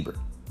Justin Bieber.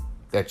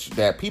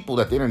 That people,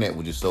 that the internet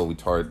was just so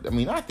retarded. I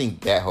mean, I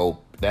think that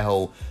whole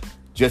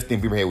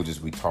Justin Bieber head was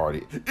just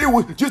retarded. It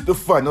was just a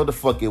fun. No, the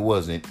fuck it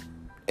wasn't.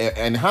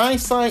 In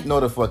hindsight, no,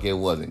 the fuck it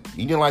wasn't.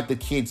 You didn't like the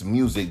kids'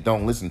 music,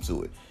 don't listen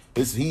to it.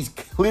 He's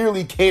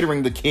clearly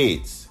catering to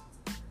kids.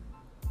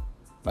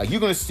 Like, you're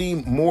gonna see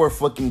more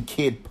fucking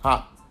kid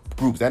pop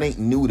groups. That ain't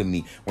new to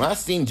me. When I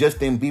seen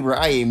Justin Bieber,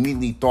 I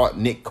immediately thought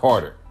Nick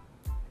Carter.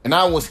 And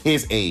I was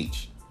his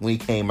age when he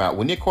came out.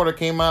 When Nick Carter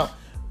came out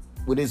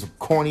with his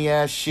corny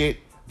ass shit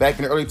back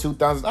in the early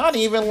 2000s, I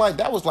didn't even like,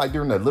 that was like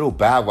during the Little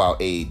Bow Wow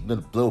age, the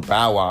Little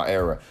Bow Wow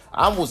era.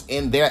 I was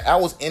in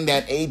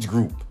that age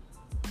group.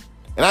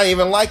 And I didn't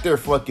even like their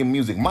fucking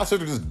music. My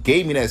sister just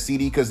gave me that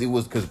CD because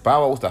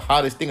Bow Wow was the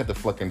hottest thing at the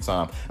fucking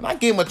time. And I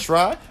gave him a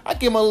try. I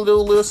gave him a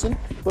little listen.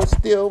 But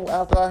still,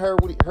 after I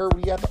heard what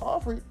he had to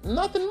offer,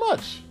 nothing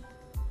much.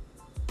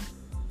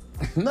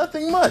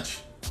 Nothing much.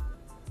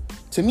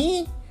 To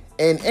me,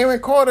 and Aaron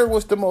Carter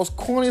was the most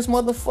corniest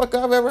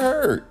motherfucker I've ever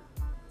heard.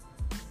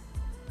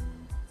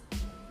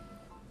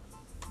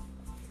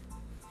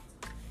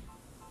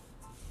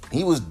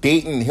 He was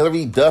dating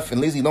Hilary Duff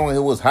and Lindsay Lohan,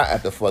 who was hot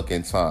at the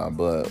fucking time,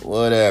 but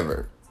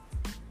whatever.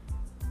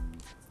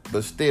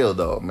 But still,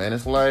 though, man,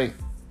 it's like,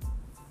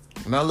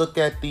 when I look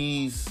at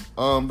these,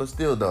 but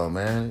still, though,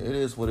 man, it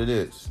is what it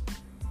is.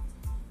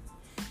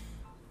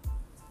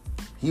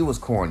 He was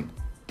corny.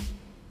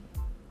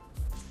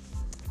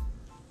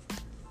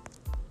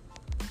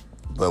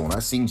 But when I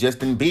seen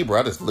Justin Bieber,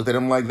 I just looked at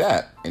him like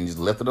that and just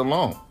left it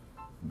alone.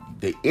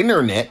 The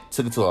internet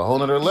took it to a whole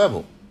nother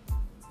level.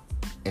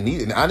 And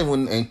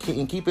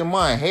keep in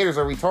mind, haters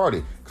are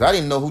retarded. Because I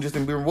didn't know who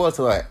Justin Bieber was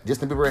till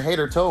Justin Bieber a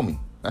hater told me.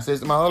 I said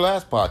this in my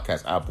last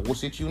podcast. I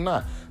bullshit you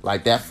not.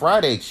 Like that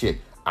Friday shit.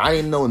 I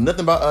didn't know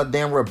nothing about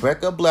damn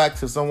Rebecca Black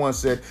till someone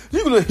said,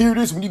 "You're going to hear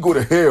this when you go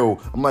to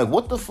hell." I'm like,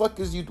 what the fuck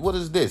what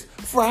is this?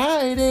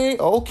 Friday.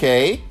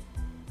 Okay.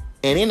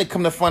 And then to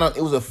come to find out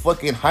it was a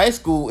fucking high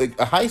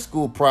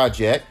school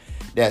project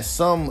that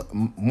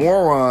some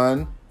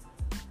moron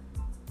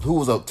who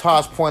was a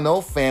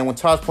Tosh.0 fan when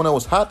Tosh.0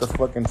 was hot the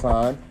fucking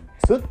time,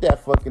 took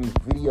that fucking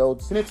video,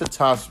 sent it to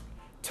Tosh.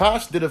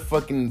 Tosh did a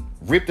fucking,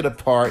 ripped it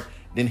apart.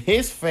 Then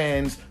his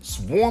fans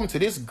swarmed to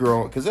this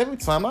girl, because every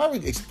time, I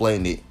already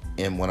explained it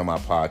in one of my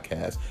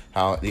podcasts,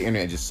 how the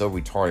internet is just so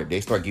retarded. They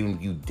start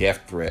giving you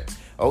death threats.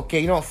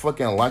 Okay, you don't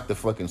fucking like the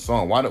fucking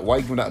song. Why are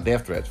you giving out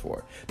death threats for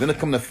it? Then they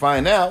come to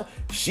find out,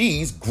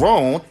 she's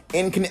grown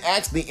and can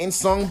actually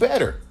sing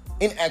better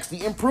and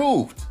actually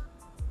improved.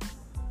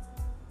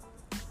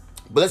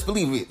 But let's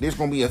believe it, there's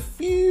going to be a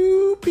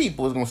few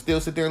people who's going to still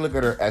sit there and look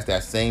at her as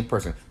that same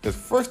person. Because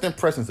first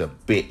impression's a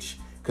bitch.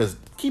 Because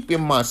keep in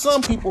mind,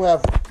 some people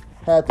have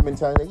had the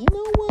mentality that, you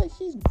know what,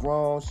 she's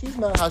grown. She's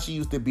not how she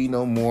used to be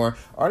no more.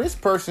 Or this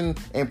person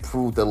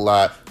improved a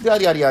lot.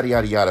 Yada, yada, yada,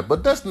 yada, yada.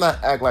 But let's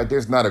not act like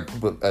there's not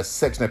a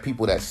section of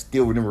people that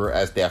still remember her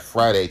as that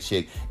Friday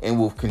chick and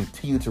will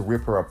continue to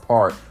rip her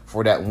apart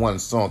for that one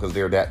song because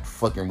they're that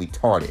fucking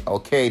retarded.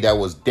 Okay, that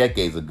was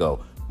decades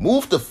ago.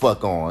 Move the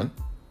fuck on.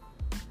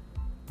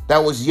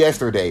 That was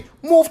yesterday.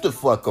 Move the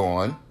fuck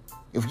on.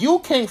 If you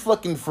can't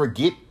fucking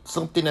forget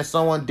something that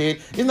someone did,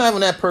 it's not even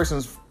that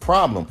person's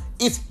problem.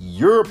 It's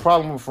your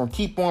problem from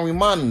keep on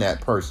reminding that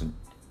person.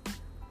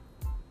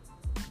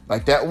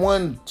 Like that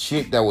one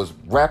chick that was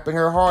rapping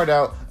her heart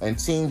out and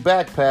Team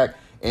Backpack,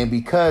 and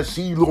because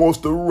she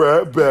lost the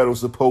rap battle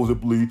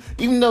supposedly,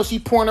 even though she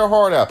pouring her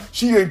heart out,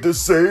 she ain't the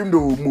same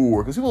no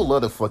more. Because people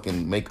love to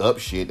fucking make up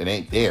shit that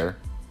ain't there.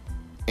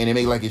 And they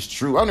make like it's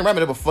true. I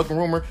remember a fucking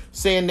rumor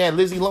saying that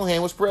Lindsay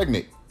Lohan was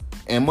pregnant.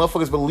 And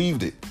motherfuckers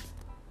believed it.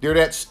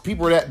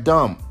 People are that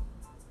dumb.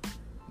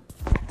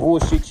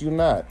 Bullshit you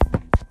not.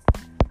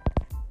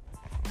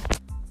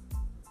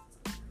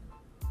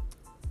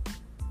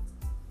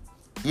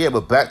 Yeah,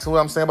 but back to what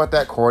I'm saying about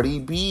that Cardi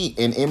B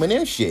and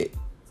Eminem shit.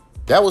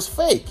 That was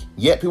fake.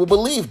 Yet people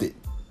believed it.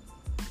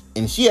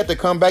 And she had to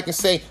come back and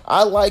say,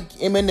 I like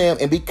Eminem.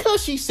 And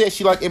because she said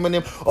she liked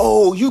Eminem,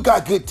 oh, you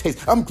got good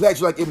taste. I'm glad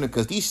you like Eminem.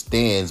 Because these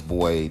stans,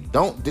 boy,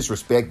 don't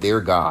disrespect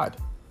their God.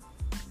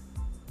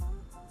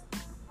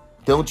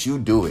 Don't you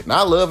do it. And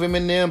I love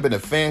Eminem, been a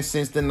fan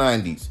since the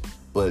 90s.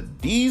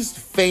 But these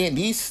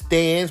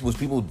stans, which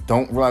people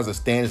don't realize a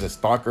stan is a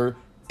stalker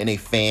and a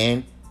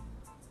fan.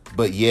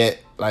 But yet,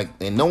 like,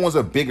 and no one's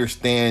a bigger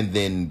stan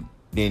than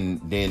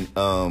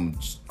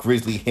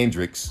Grizzly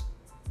Hendrix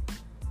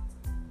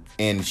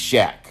and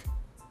Shaq,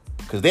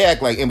 because they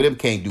act like Eminem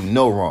can't do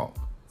no wrong.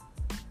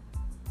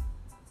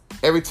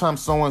 Every time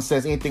someone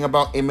says anything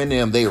about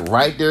Eminem, they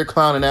right there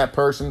clowning that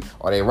person,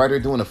 or they right there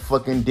doing a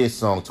fucking diss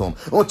song to him.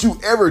 Don't you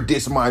ever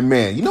diss my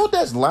man. You know what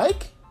that's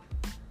like?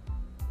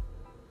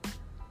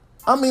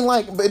 I mean,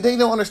 like, but they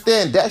don't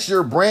understand. That's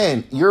your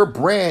brand,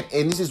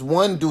 and this is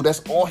one dude.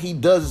 That's all he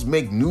does is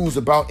make news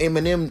about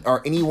Eminem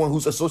or anyone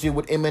who's associated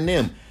with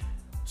Eminem.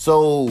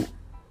 So,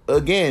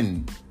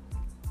 again,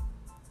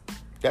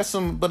 that's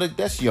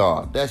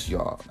y'all. That's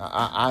y'all.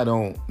 I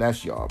don't.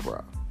 That's y'all,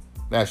 bro.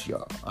 That's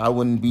y'all. I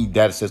wouldn't be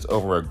that obsessed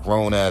over a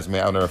grown ass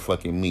man I'll never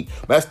fucking meet.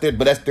 But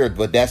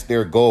that's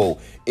their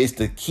goal, is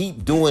to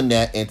keep doing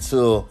that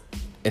until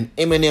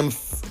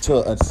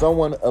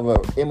someone of a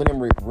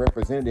Eminem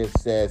representative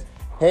says,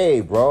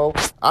 "Hey, bro,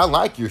 I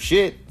like your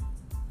shit.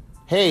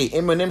 Hey,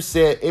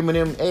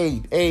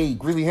 hey,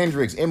 Grizzly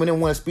Hendrix, Eminem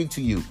want to speak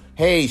to you.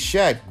 Hey,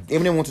 Shaq,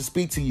 Eminem wants to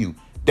speak to you."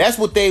 That's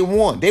what they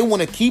want. They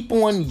want to keep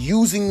on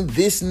using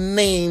this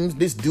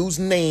dude's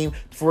name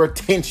for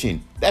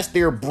attention. That's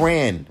their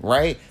brand,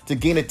 right? To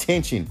gain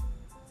attention.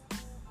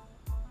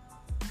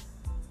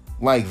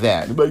 Like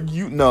that. Like,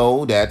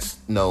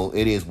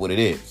 it is what it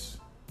is.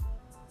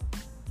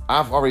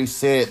 I already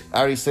said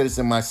this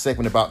in my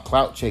segment about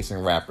clout chasing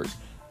rappers.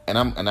 And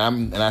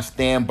I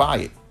stand by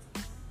it.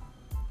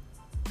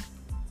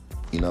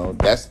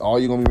 That's all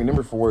you're going to be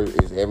remembered for,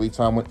 is every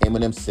time when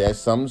Eminem says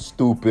something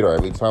stupid, or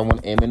every time when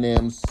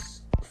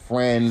Eminem's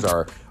friends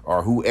or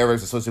whoever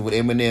is associated with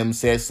Eminem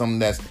says something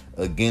that's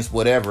against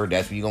whatever,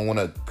 that's when you're going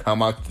to want to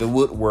come out to the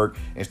woodwork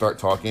and start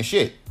talking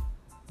shit.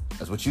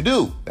 That's what you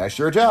do. That's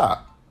your job.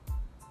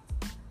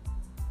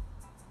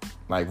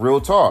 Like, real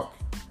talk.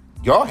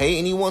 Y'all hate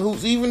anyone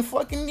who's even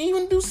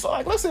do songs.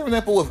 Like, let's say, for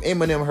example, if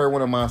Eminem heard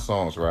one of my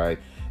songs, right,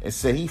 and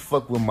said he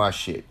fucked with my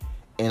shit,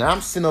 and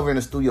I'm sitting over in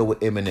the studio with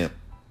Eminem,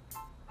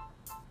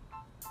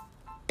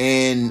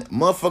 and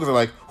motherfuckers are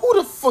like, who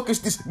the fuck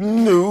is this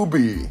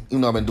newbie? Even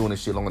though I've been doing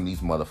this shit longer than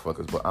these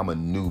motherfuckers, but I'm a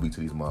newbie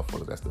to these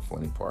motherfuckers. That's the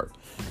funny part.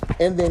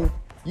 And then,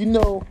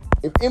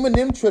 if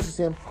Eminem trusts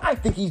him, I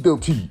think he's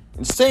dope too.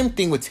 And same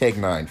thing with Tech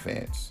Nine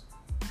fans.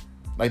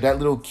 Like that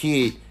little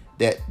kid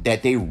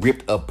that they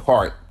ripped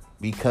apart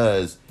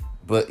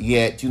but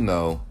yet,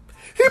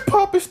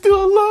 hip-hop is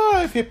still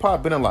alive.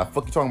 Hip-hop been alive.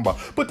 Fuck you talking about?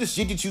 But the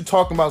shit that you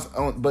talking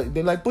about, but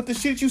the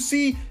shit that you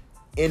see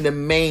in the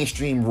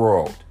mainstream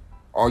world,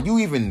 are you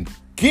even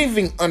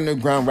giving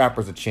underground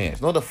rappers a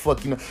chance? No, the fuck,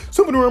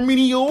 some of them are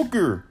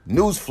mediocre.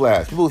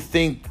 Newsflash, people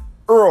think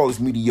Earl is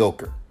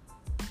mediocre.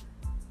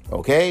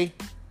 Okay?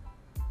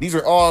 These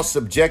are all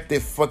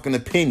subjective fucking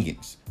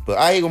opinions. But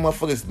I hate when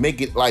motherfuckers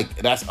make it like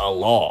that's a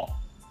law.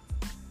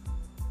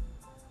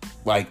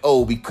 Like,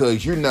 oh,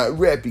 because you're not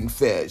rapping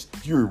fast.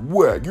 You're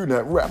what? You're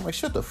not rapping. I'm like,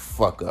 shut the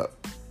fuck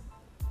up.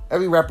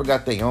 Every rapper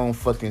got their own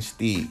fucking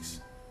steez.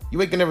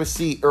 You ain't gonna never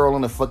see Earl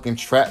on the fucking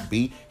trap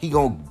beat. He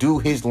gonna do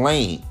his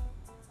lane.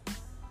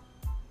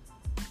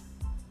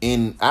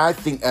 And I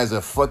think as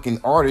a fucking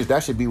artist,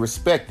 that should be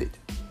respected.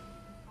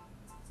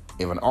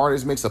 If an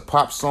artist makes a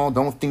pop song,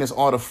 don't think that's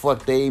all the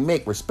fuck they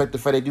make. Respect the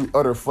fact they do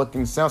other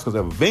fucking sounds, because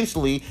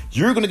eventually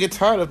you're going to get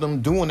tired of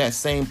them doing that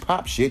same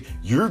pop shit.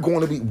 You're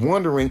going to be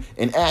wondering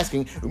and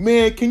asking,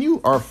 man,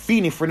 are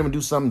feeding for them to do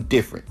something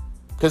different?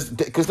 Because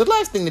the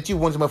last thing that you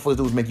want motherfuckers to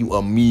do is make you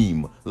a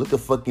meme. Look at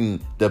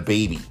fucking the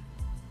baby.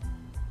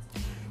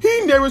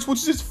 He never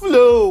switches his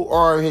flow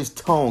or his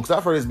tone. Because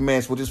I've heard this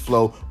man switch his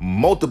flow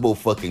multiple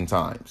fucking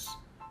times.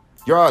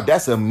 Y'all,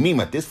 that's a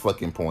meme at this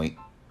fucking point.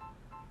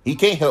 He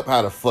can't help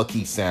how the fuck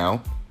he sound.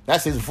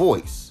 That's his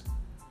voice.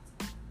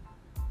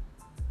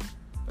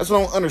 That's what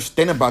I don't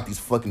understand about these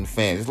fucking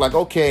fans. It's like,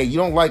 okay, you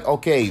don't like,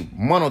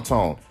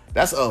 monotone.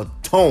 That's a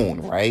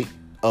tone, right?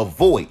 A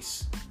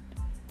voice.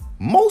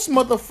 Most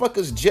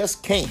motherfuckers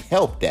just can't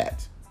help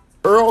that.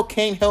 Earl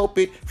can't help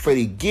it.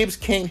 Freddie Gibbs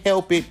can't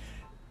help it.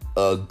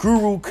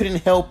 Guru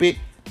couldn't help it.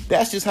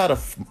 That's just how the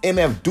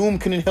MF Doom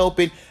couldn't help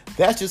it.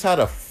 That's just how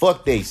the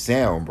fuck they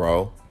sound,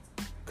 bro.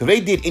 Because they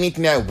did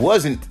anything that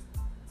wasn't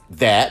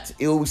that,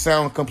 it would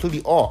sound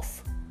completely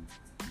off.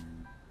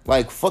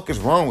 Like, fuck is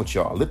wrong with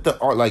y'all? Let the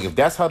art, like, if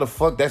that's how the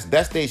fuck,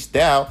 that's their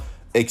style,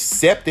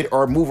 accept it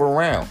or move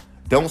around.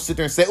 Don't sit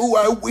there and say, oh,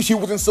 I wish it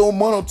wasn't so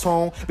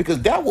monotone, because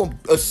that will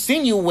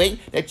insinuate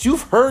that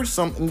you've heard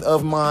something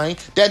of mine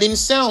that didn't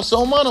sound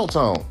so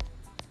monotone.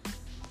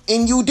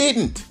 And you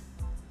didn't.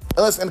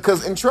 And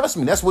trust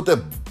me, that's what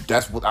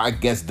I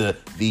guess the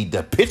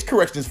pitch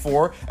correction is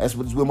for. That's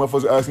what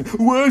motherfuckers are asking.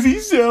 Why does he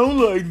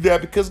sound like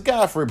that? Because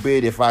God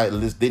forbid if I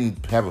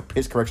didn't have a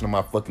pitch correction on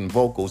my fucking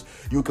vocals,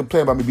 you would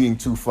complain about me being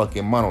too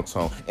fucking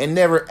monotone. And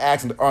never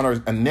ask an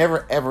artist, and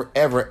never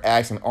ever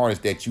ask an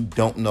artist that you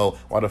don't know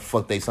why the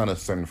fuck they sound a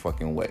certain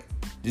fucking way.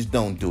 Just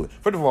don't do it.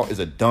 First of all, it's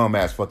a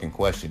dumbass fucking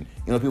question.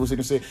 People sit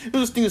and say,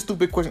 a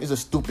stupid question. It's a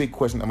stupid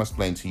question. I'm gonna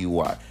explain to you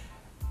why.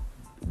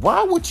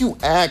 Why would you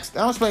ask?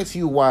 I'll explain to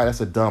you why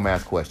that's a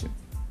dumbass question.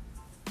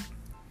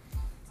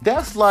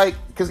 That's like,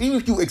 because even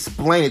if you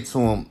explain it to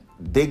them,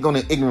 they're going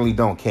to ignorantly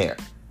don't care.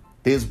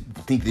 They just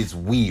think it's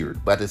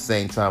weird. But at the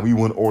same time, we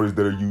want artists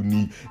that are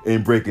unique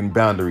and breaking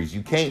boundaries.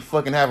 You can't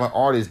fucking have an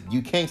artist.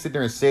 You can't sit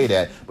there and say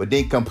that, but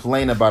then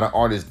complain about an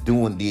artist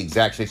doing the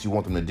exact shit you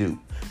want them to do.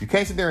 You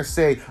can't sit there and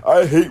say,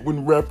 I hate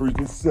when rappers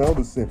just sound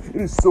the same.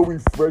 It is so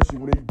refreshing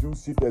when they do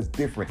shit that's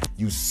different.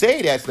 You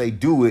say that so they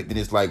do it, then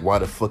it's like, why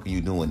the fuck are you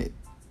doing it?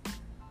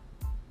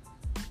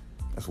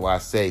 That's why I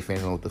say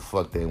fans know what the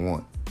fuck they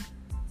want.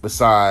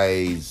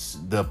 Besides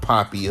the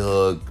poppy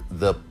hug,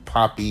 the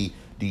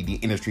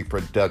industry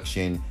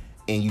production,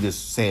 and you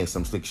just saying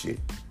some slick shit.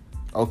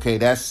 Okay,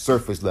 that's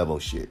surface level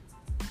shit.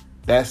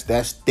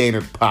 That's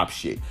standard pop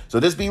shit. So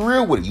just be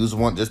real with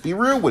it. Just be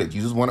real with it.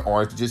 You just want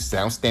artists to just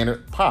sound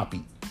standard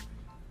poppy.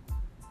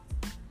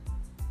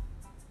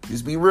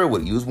 Just be real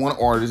with it. You just want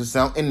artists to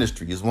sound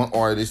industry. You just want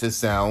artists to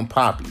sound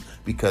poppy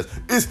because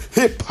it's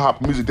hip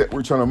hop music that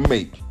we're trying to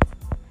make.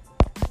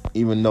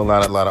 Even though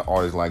a lot of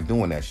artists like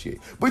doing that shit.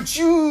 But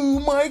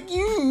you, Mike,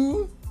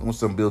 I want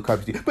some Bill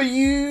Cosby. But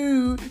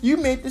you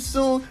made the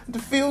song to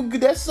feel good.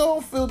 That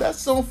song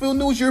feel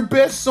new. It's your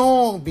best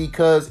song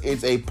because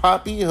it's a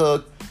poppy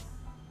hook,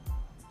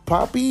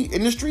 poppy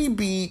industry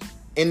beat,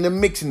 and the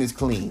mixing is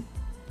clean,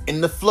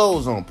 and the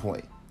flow's on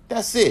point.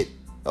 That's it.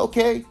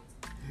 Okay.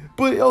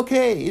 But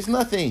okay, it's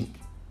nothing.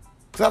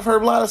 Because I've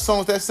heard a lot of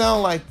songs that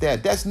sound like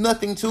that. That's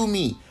nothing to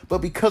me. But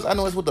because I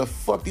know it's what the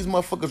fuck these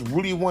motherfuckers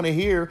really want to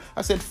hear,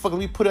 I said, fuck it,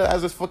 we put it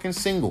as a fucking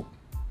single.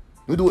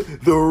 We do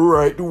it the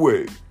right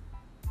way.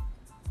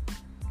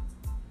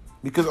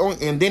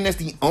 And then that's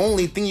the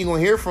only thing you're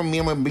going to hear from me.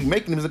 I'm going to be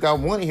making the music I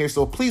want to hear,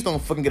 so please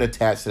don't fucking get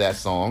attached to that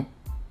song.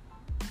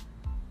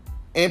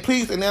 And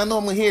please, and I know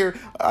I'm going to hear,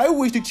 I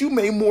wish that you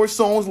made more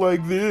songs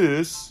like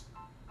this.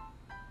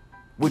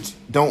 Which,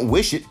 don't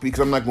wish it, because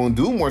I'm not going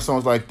to do more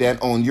songs like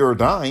that on your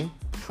dime.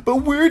 But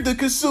we're the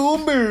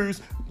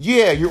consumers.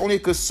 Yeah, you're only a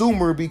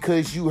consumer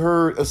because you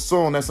heard a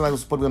song that's not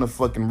supposed to be on the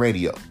fucking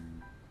radio.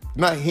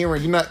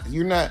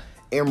 You're not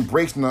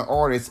embracing the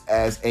artist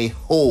as a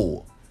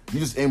whole. You're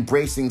just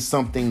embracing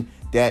something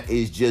that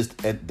is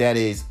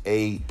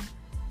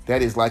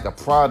like a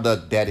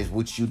product that is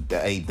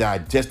a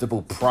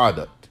digestible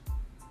product.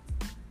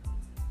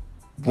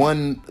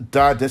 One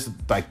digestible,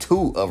 like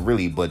two of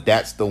really, but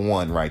that's the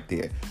one right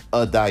there.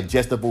 A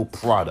digestible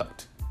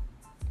product.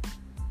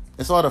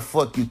 That's all the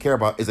fuck you care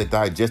about is a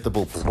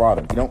digestible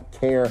product. You don't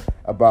care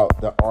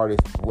about the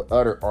artist, what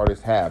other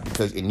artists have.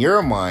 Because in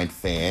your mind,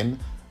 fan,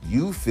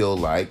 you feel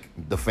like,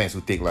 the fans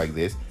who think like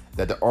this,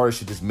 that the artist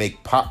should just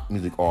make pop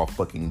music all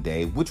fucking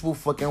day, which will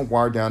fucking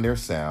wire down their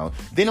sound.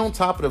 Then on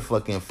top of the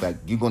fucking fact,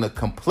 you're going to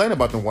complain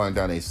about them wiring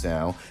down their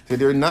sound, that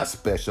they're not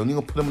special, and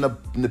you're going to put them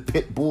in the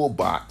pit bull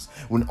box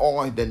when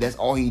that's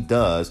all he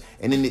does.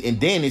 And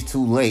then it's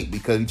too late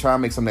because you try to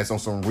make something that's on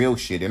some real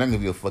shit. They're not going to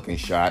give you a fucking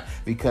shot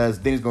because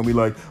then it's going to be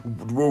like,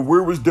 well,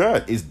 where was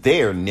that? It's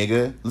there,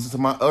 nigga. Listen to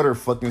my other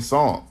fucking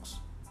songs.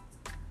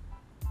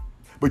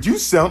 But you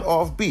sound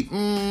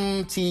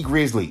offbeat. T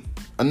Grizzly.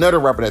 Another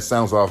rapper that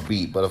sounds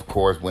offbeat, but of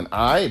course, but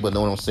no one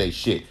don't say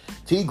shit.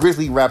 T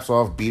Grizzly raps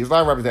offbeat. There's a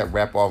lot of rappers that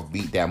rap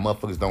offbeat that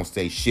motherfuckers don't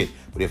say shit.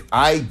 But if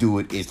I do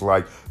it, it's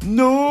like,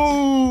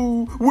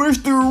 no,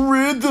 where's the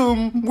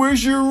rhythm?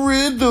 Where's your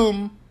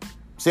rhythm?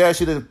 Say that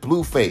shit to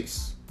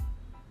Blueface.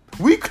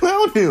 We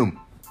clown him.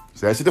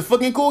 Say that shit to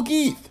fucking Kool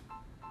Keith.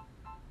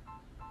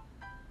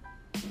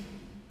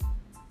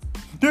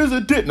 There's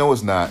a dick. No,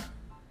 it's not.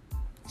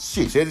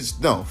 Shit,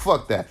 no,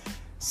 fuck that.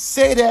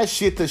 Say that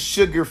shit to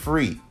Sugar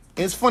Free.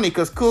 And it's funny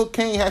because Kool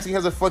Kane actually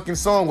has a fucking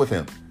song with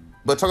him.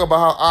 But talk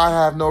about how I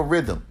have no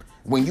rhythm.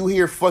 When you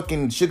hear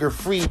fucking Sugar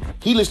Free,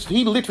 he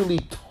literally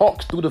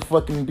talks through the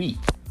fucking beat.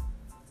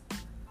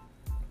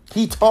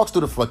 He talks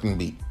through the fucking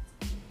beat.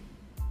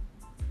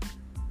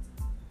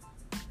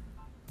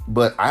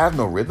 But I have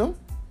no rhythm?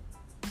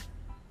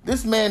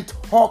 This man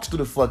talks through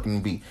the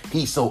fucking beat.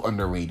 He's so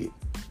underrated.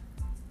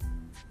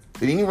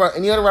 Any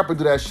other rapper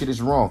do that shit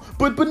is wrong.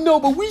 But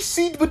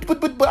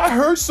I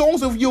heard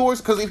songs of yours,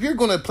 because if you're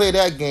gonna play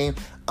that game,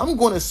 I'm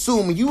gonna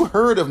assume you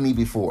heard of me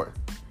before.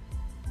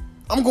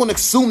 I'm gonna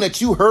assume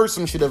that you heard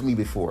some shit of me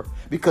before.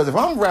 Because if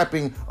I'm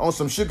rapping on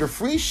some Sugar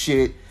Free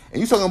shit,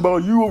 and you talking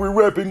about you over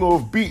rapping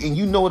off beat, and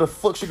you know what the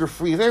fuck Sugar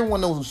Free is,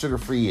 everyone knows what Sugar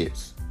Free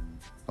is.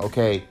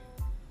 Okay?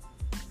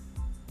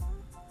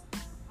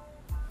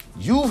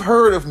 You've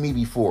heard of me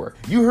before.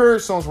 You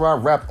heard songs where I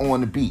rap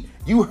on the beat.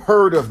 You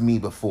heard of me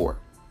before.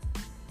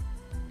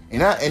 And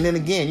then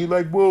again, you're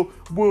like, well,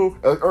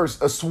 or a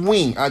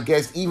swing. I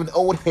guess even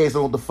old heads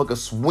don't know what the fuck a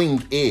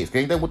swing is.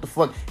 Ain't that what the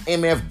fuck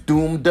MF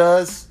Doom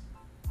does?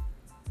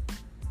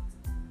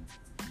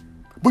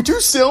 But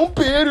you sound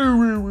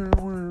better.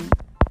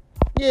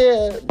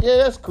 Yeah,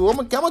 that's cool.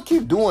 I'm gonna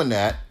keep doing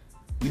that.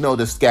 You know,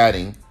 the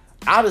scatting.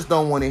 I just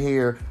don't want to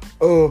hear,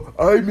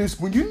 I miss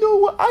when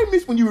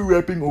you were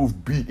rapping off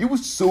beat. It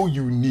was so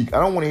unique. I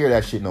don't want to hear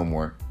that shit no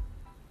more.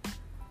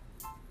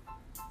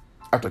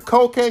 After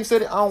Cocaine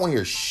said it, I don't want to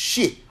hear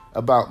shit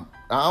about.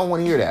 I don't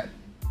want to hear that.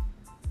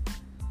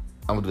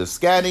 I'm gonna do the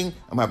scatting.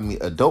 I'm having me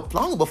a dope.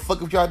 I don't give a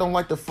fuck if y'all don't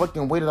like the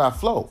fucking way that I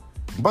flow.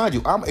 Mind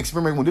you, I'm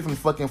experimenting with different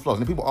fucking flows.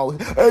 And people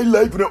always, I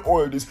like when the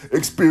artists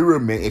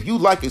experiment. If you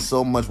like it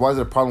so much, why is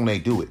it a problem when they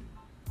do it?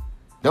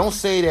 Don't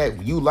say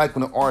that you like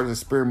when the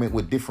artists experiment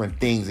with different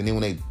things, and then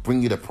when they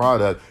bring you the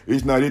product,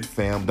 it's not it,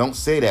 fam. Don't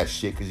say that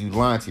shit because you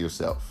lying to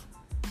yourself.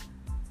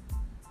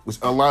 Which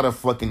a lot of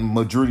fucking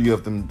majority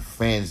of them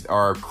fans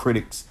are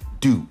critics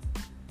do.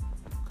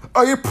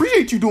 I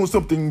appreciate you doing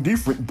something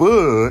different,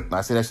 but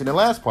I said that shit in the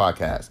last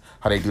podcast.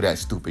 How they do that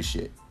stupid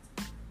shit.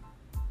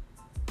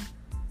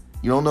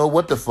 You don't know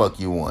what the fuck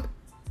you want.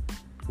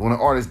 When an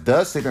artist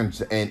does sit there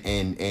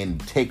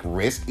and take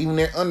risks, even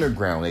they're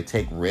underground, they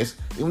take risks.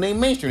 Even they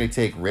mainstream, they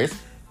take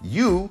risks.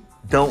 You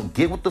don't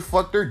get what the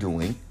fuck they're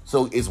doing.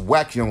 So it's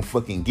whack, you don't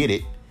fucking get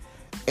it.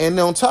 And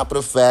on top of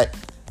the fact,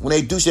 when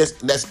they do shit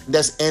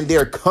that's in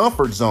their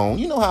comfort zone,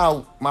 you know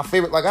how my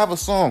favorite, like I have a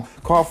song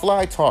called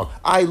Fly Talk.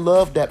 I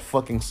love that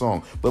fucking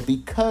song. But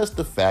because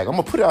the fact, I'm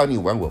gonna put it out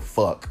anywhere, I'm gonna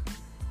fuck.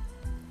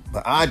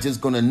 But I just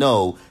gonna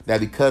know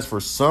that because for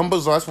some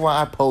bizarre, that's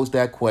why I posed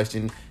that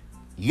question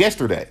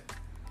yesterday.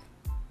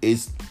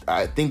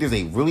 I think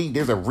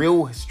there's a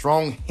real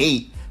strong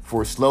hate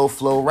for slow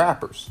flow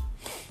rappers.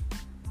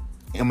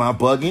 Am I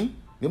bugging?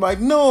 They're like,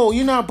 no,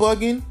 you're not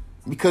bugging.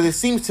 Because it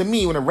seems to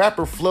me when a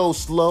rapper flows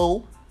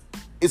slow,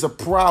 it's a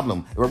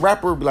problem. If a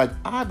rapper be like,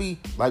 I be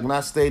like when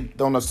I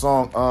stayed on the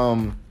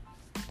song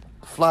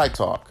Fly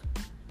Talk.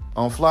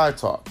 On Fly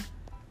Talk.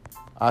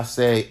 I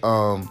say,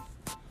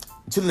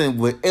 chilling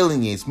with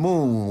aliens,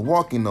 moon,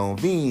 walking on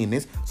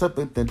Venus,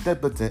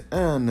 and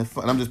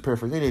I'm just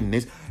paraphrasing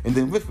this, and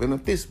then riffing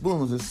of this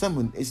spoons and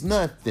something, it's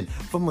nothing.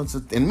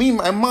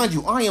 And mind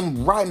you, I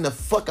am riding the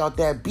fuck out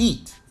that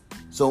beat.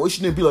 So it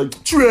shouldn't be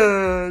like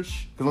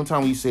trash. Because one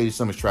time when you say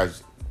something's trash,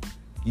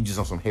 you just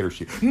on some hater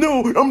shit.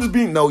 No, I'm just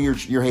being, no, you're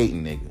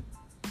hating, nigga.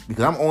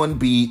 Because I'm on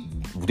beat.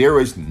 There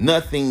is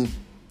nothing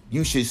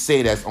you should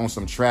say that's on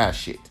some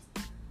trash shit.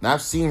 Now,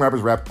 I've seen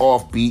rappers rap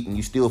off beat and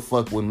you still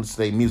fuck with, let's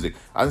say, music.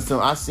 I've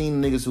seen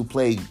niggas who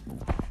play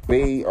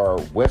Bay or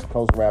West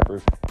Coast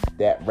rappers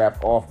that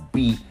rap off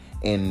beat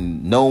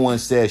and no one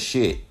says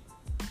shit.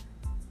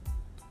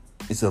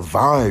 It's a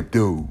vibe,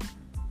 dude.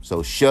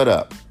 So shut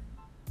up.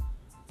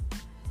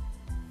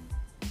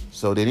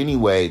 So then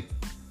anyway,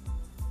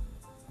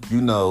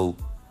 you know,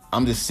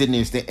 I'm just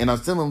sitting there and I'm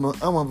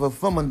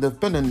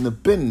defending the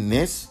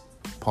business.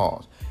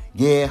 Pause.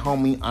 Yeah,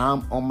 homie,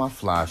 I'm on my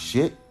fly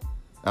shit.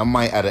 I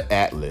might add an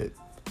ad-lib.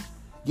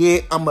 Yeah,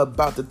 I'm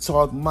about to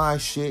talk my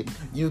shit.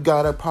 You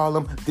got a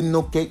problem? Then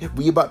okay,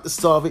 we about to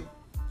solve it.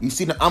 You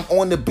see, I'm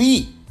on the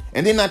beat.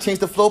 And then I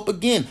changed the flow up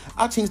again.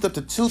 I changed up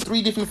to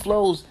 2-3 different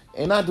flows.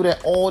 And I do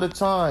that all the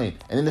time.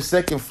 And then the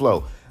second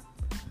flow.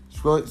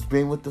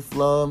 Spring with the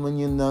flow when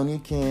you know you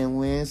can't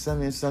win.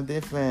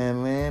 Something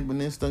fan, man. But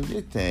then stuff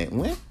you can't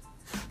win.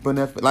 But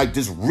if, like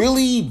just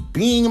really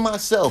being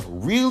myself.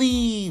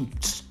 Really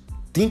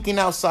thinking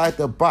outside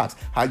the box.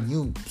 How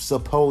you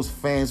suppose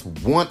fans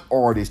want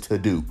artists to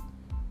do.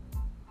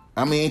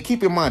 I mean,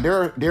 keep in mind,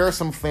 there are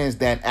some fans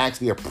that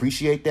actually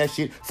appreciate that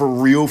shit for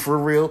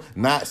real.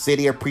 Not say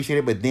they appreciate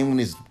it, but then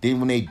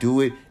when they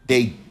do it,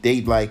 they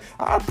like,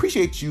 I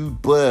appreciate you,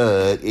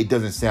 but it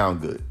doesn't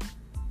sound good.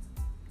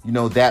 You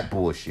know, that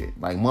bullshit.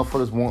 Like,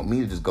 motherfuckers want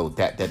me to just go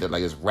that,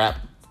 like, it's rap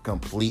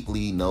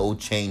completely, no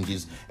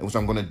changes, and which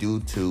I'm gonna do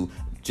too,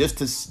 just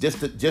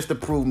to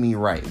prove me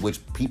right. Which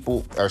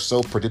people are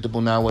so predictable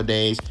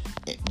nowadays.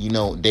 You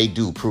know, they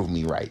do prove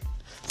me right.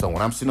 So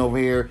when I'm sitting over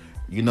here,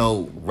 you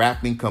know,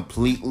 rapping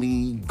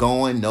completely,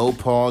 going, no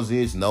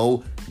pauses,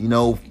 no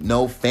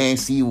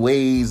fancy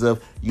ways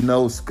of, you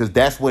know, because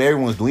that's what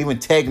everyone's doing. Even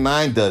Tech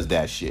Nine does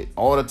that shit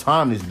all the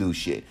time. This new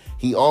shit.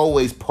 He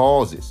always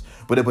pauses.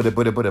 But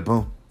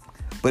boom.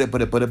 That's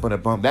Ebot.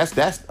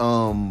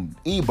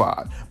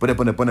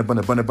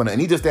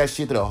 And he does that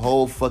shit to the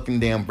whole fucking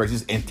damn verse.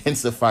 Just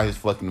intensify his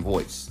fucking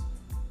voice.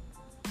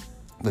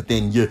 But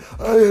then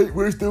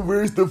where's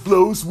the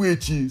flow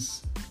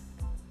switches?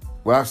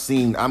 Well,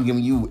 I'm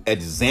giving you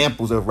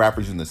examples of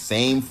rappers in the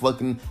same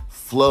fucking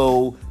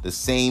flow, to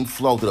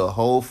the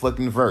whole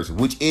fucking verse,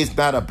 which is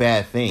not a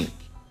bad thing.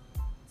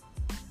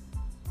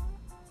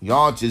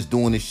 Y'all just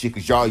doing this shit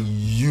because y'all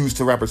used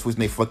to rappers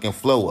switching their fucking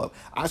flow up.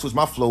 I switch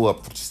my flow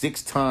up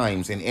 6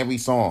 times in every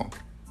song.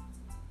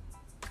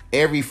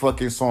 Every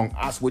fucking song,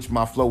 I switch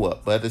my flow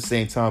up. But at the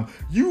same time,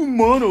 you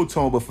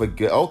monotone, but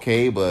forget.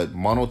 Okay, but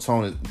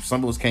monotone,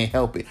 some of us can't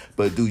help it.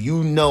 But did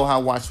you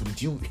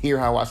hear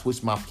how I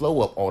switch my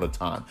flow up all the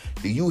time?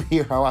 Do you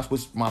hear how I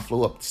switch my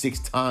flow up 6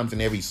 times in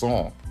every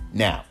song?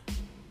 Now,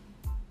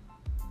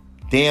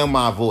 damn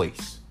my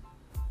voice.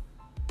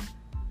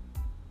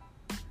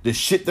 The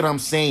shit that I'm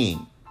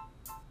saying.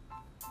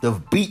 The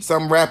beats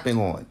I'm rapping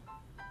on.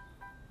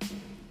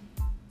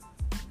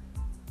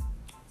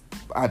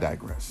 I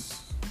digress.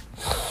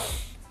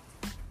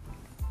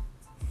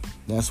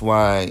 That's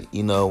why,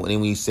 you know,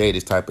 when we say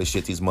this type of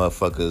shit, these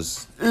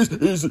motherfuckers,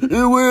 it's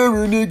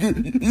whatever,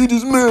 nigga. You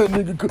just mad,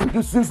 nigga.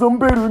 Just say something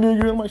better,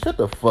 nigga. I'm like, shut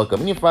the fuck up.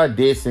 And if I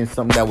did say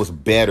something that was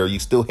better, you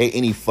still hate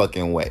any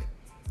fucking way.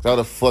 How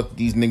the fuck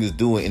these niggas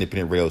doing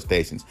independent radio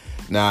stations?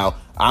 Now,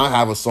 I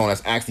have a song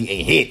that's actually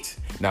a hit.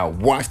 Now,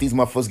 watch these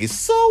motherfuckers get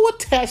so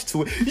attached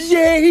to it.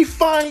 Yeah, he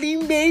finally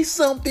made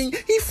something.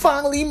 He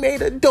finally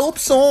made a dope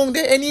song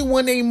that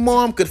anyone a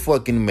mom could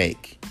fucking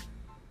make.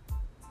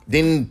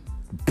 Then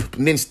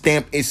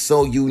stamp is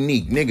so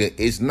unique. Nigga,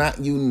 it's not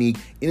unique.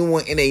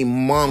 Anyone in a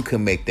mom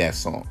could make that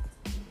song.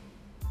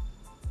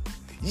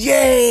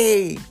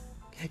 Yay!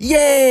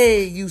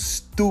 Yay, you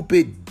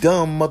stupid,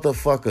 dumb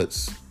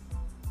motherfuckers.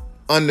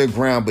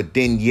 Underground, but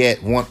then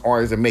yet want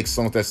artists to make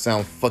songs that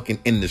sound fucking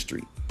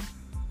industry.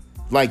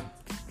 Like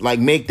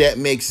make that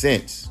make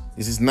sense.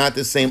 This is not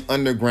the same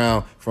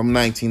underground from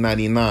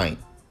 1999.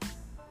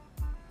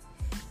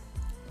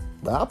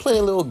 But I'll play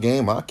a little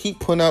game. I'll keep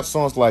putting out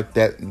songs like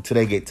that until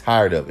they get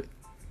tired of it.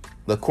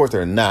 But of course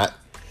they're not.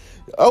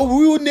 Oh,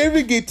 we will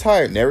never get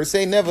tired. Never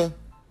say never.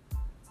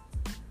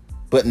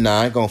 But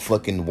nah, I ain't gonna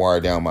fucking wire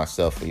down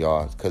myself for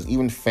y'all. Because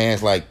even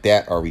fans like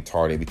that are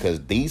retarded.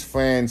 Because these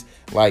fans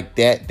like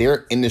that,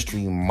 they're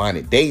industry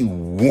minded. They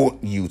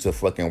want you to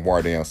fucking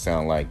wire down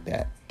sound like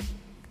that.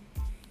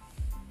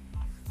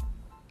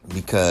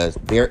 Because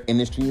they're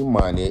industry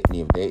minded.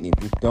 And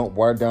if you don't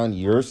wire down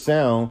your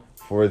sound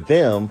for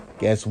them,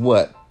 guess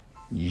what?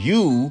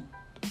 You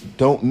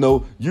don't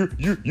know. You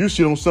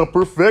shit don't sound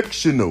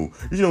professional.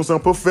 You shit don't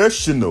sound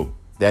professional.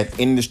 That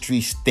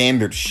industry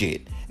standard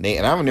shit.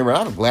 And I'm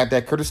glad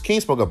that Curtis King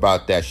spoke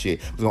about that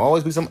shit. There's gonna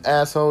always be some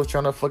assholes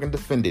trying to fucking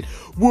defend it.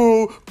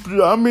 Well,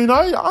 I mean,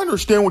 I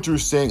understand what you're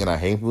saying, and I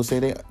hate people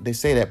say they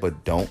say that,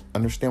 but don't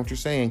understand what you're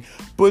saying.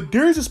 But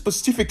there's a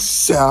specific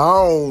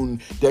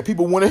sound that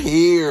people want to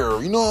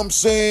hear. You know what I'm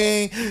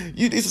saying?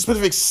 It's a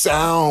specific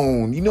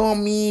sound. You know what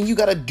I mean? You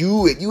gotta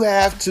do it. You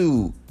have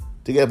to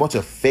get a bunch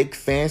of fake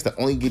fans that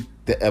only get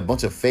a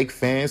bunch of fake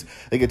fans.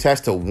 They get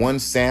attached to one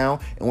sound,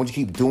 and once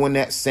you keep doing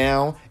that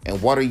sound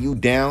and water you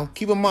down,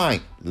 keep in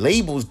mind,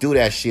 labels do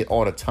that shit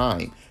all the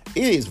time.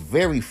 It is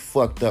very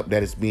fucked up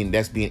that's being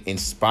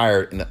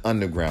inspired in the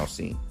underground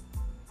scene.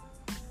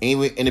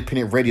 Even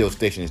independent radio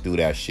stations do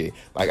that shit.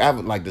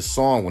 Like the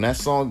song, when that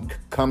song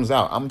comes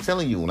out, I'm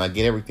telling you, when I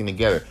get everything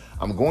together,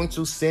 I'm going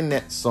to send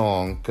that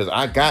song because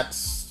I'm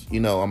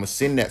gonna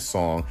send that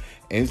song.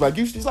 And it's like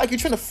you're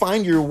trying to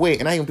find your way.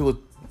 And I even people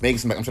make it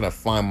seem like I'm trying to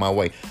find my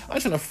way.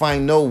 I'm trying to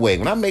find no way.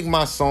 When I make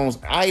my songs,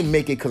 I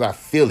make it because I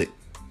feel it.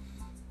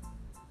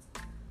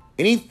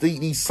 And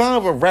the son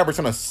of a rapper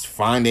trying to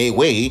find a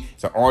way.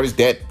 It's an artist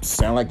that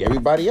sound like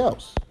everybody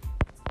else.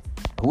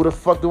 Who the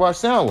fuck do I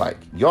sound like?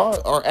 Y'all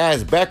are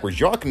ass backwards.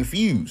 Y'all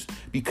confused.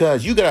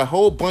 Because you got a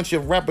whole bunch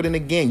of rappers. And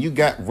again, you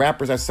got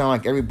rappers that sound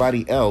like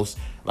everybody else.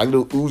 Like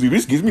Lil Uzi.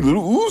 This gives me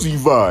Lil Uzi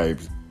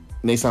vibes.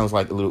 And they sound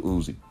like a Lil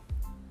Uzi.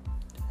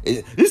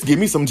 This give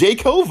me some J.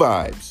 Cole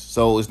vibes.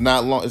 So it's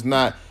not long. It's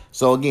not.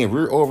 So again,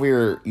 we're over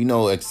here,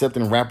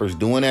 accepting rappers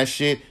doing that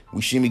shit.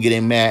 We shouldn't be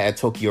getting mad at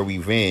Tokyo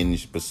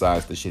Revenge,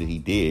 besides the shit he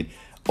did,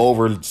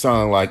 over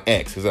something like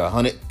X. There's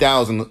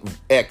 100,000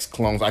 X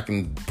clones I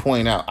can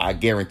point out. I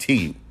guarantee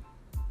you.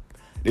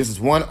 This is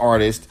one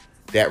artist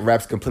that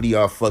raps completely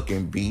off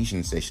fucking beat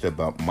and say shit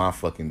about my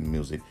fucking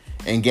music.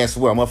 And guess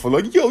what? I'm up for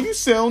like, yo, you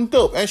sound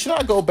dope. And should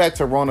I go back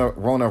to Rona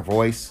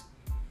Royce?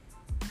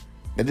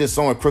 That did a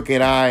song with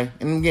Crooked Eye.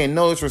 And again,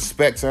 no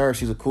disrespect to her.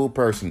 She's a cool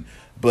person.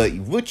 But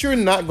what you're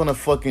not going to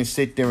fucking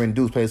sit there and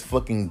do is play this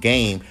fucking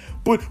game.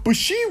 But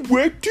she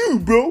whack too,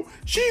 bro.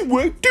 She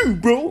whack too,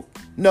 bro.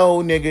 No,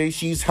 nigga.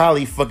 She's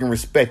highly fucking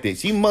respected.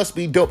 She must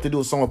be dope to do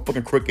a song with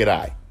fucking Crooked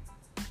Eye.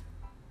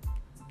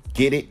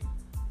 Get it?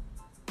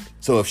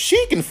 So if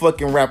she can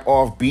fucking rap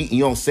off beat and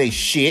you don't say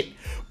shit,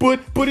 but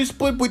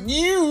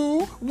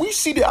you, we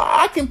see that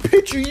I can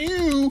picture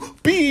you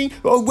being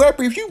a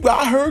rapper.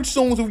 I heard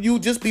songs of you,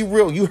 just be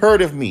real. You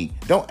heard of me.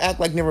 Don't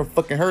act like never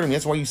fucking heard of me.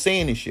 That's why you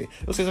saying this shit.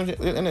 They'll say some shit,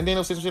 and then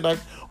they'll say some shit like,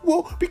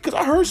 well, because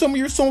I heard some of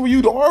your songs where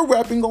you are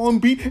rapping on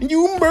beat and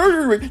you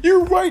murder it.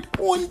 You're right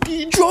on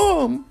the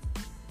drum.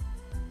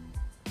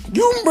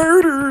 You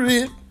murdered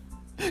it.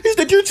 It's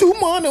that you're too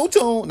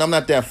monotone. And I'm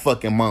not that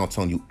fucking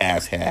monotone, you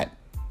asshat.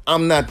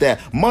 I'm not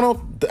that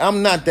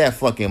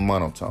fucking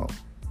monotone.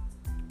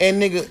 And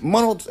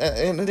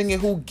nigga,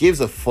 who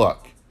gives a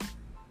fuck?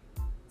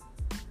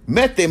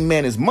 Method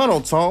Man is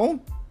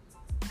monotone.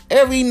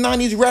 Every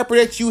 90s rapper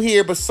that you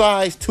hear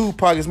besides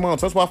Tupac is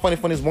monotone. That's why I find it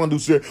funny this one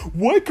dude said,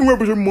 why can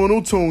rappers are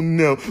monotone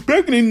now?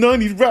 Back in the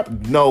 90s rap.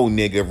 No,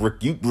 nigga.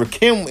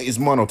 Rakim is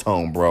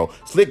monotone, bro.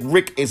 Slick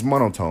Rick is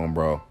monotone,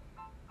 bro.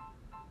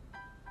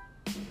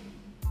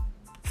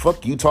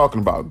 Fuck you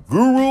talking about?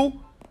 Guru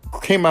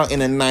came out from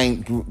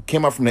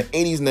the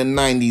 80s and the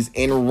 90s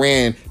and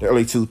ran the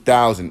early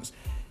 2000s.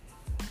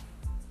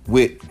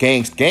 With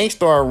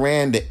Gangstar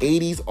ran the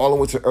 80s all the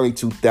way to the early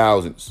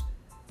 2000s.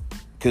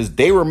 Because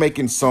they were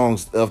making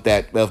songs of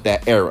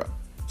that era.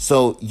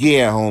 So,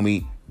 yeah,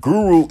 homie,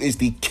 Guru is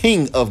the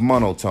king of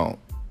monotone.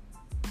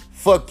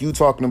 Fuck you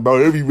talking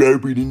about every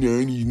rapper in the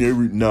 90s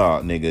never.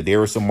 Nah, nigga, there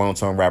are some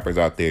monotone rappers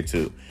out there,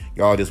 too.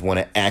 Y'all just want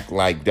to act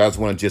like, y'all just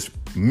want to just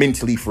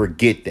mentally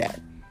forget that.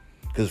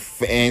 Because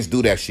fans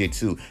do that shit,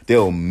 too.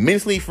 They'll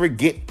mentally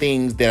forget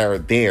things that are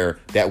there,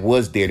 that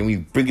was there. Then we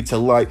bring it to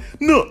light.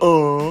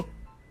 Nuh-uh.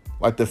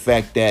 Like the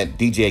fact that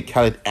DJ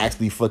Khaled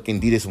actually fucking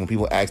did this when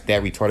people ask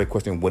that retarded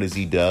question, what does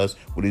he does?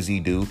 What does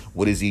he do?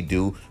 What does he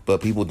do?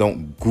 But people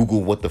don't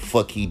Google what the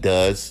fuck he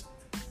does.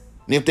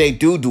 And if they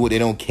do it, they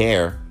don't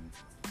care.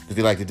 Because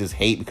they like to just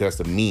hate because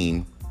that's a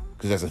meme.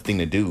 Because that's a thing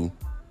to do.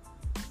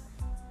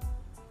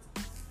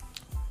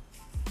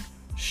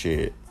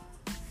 Shit.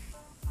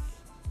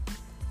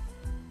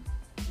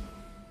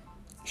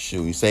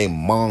 Shoot, you say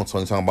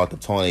monotone, talking about the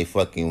tone of their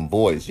fucking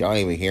voice. Y'all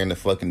ain't even hearing the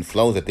fucking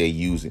flows that they're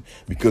using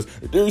because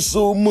they're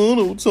so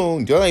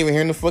monotone. Y'all ain't even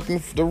hearing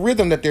the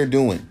rhythm that they're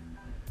doing.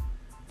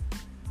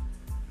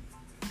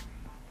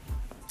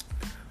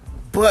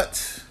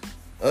 But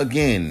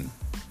again,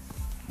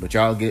 But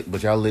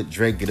y'all let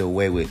Drake get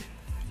away with,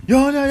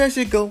 y'all know that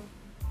shit go.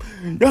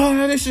 Y'all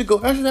know that shit go.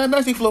 That's that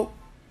messy flow.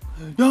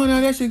 Y'all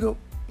know that shit go.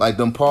 Like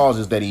them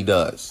pauses that he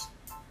does.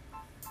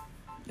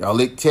 Y'all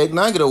let Tech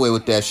 9 get away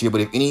with that shit.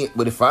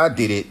 But if I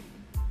did it,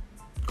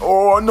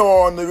 oh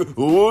no, nigga.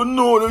 Oh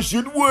no, that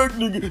shit work,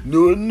 nigga.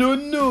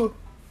 No.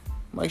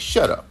 I'm like,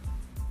 shut up.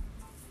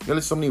 You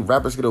let so many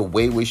rappers get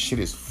away with shit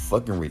is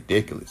fucking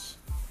ridiculous.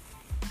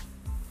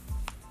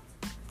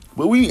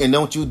 But and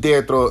don't you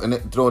dare throw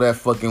that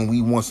fucking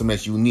we want some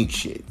that's unique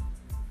shit.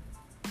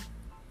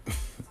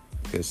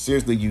 Because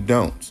seriously, you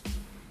don't.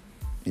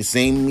 This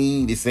ain't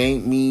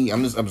me.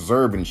 I'm just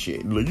observing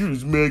shit. Like, you're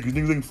just mad because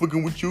niggas ain't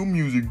fucking with your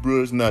music,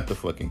 bro. It's not the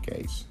fucking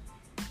case.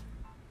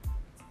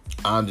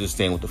 I'm just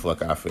saying what the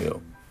fuck I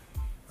feel.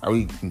 I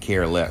really can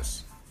care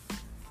less.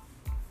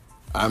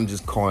 I'm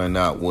just calling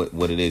out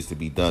what it is to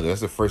be done.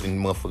 That's the first thing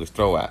motherfuckers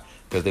throw out.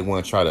 Because they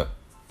want to try to,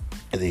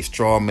 as a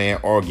straw man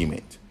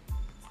argument.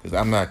 Because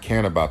I'm not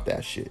caring about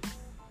that shit.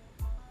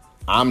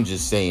 I'm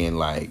just saying,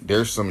 like,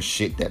 there's some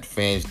shit that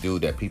fans do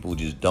that people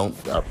just don't,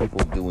 or people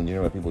do in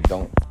general, people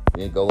don't.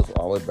 And it goes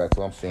all the way back to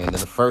what I'm saying in the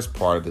first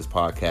part of this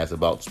podcast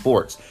about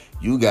sports.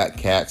 You got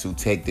cats who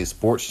take this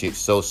sports shit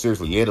so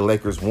seriously. Yeah, the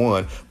Lakers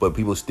won, but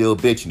people still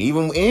bitching.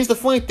 And here's the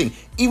funny thing.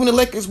 Even the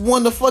Lakers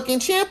won the fucking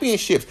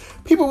championships.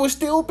 People were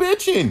still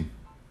bitching.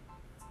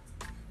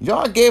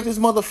 Y'all gave this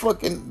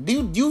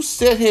motherfucking... You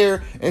sit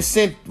here and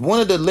sent one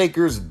of the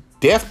Lakers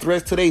death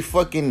threats to they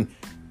fucking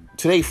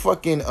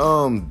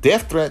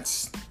death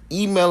threats,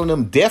 emailing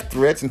them death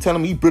threats and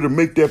telling them you better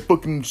make that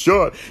fucking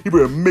shot. You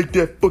better make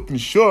that fucking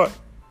shot.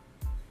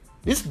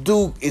 This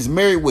dude is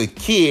married with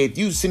kids.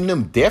 You sending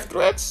them death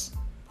threats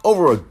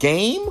over a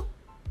game?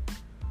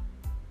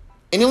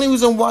 And the only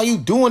reason why you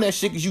doing that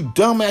shit is you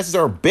dumbasses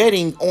are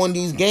betting on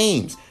these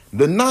games.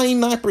 The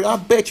 99%, I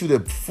bet you the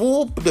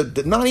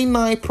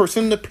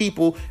 99% of the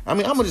people, I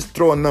mean, I'm going to just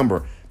throw a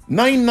number.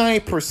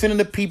 99% of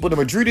the people, the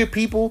majority of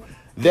people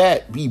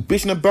that be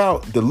bitching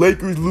about the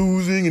Lakers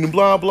losing and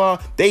blah, blah,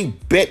 they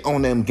bet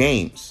on them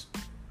games.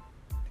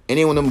 And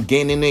then when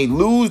they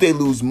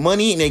lose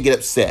money and they get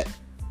upset.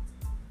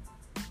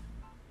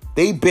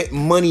 They bet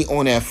money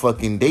on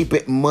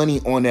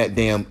that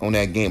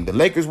game. The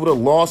Lakers would have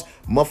lost.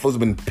 Motherfuckers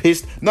been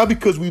pissed. Not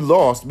because we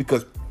lost,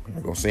 because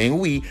I'm saying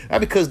we,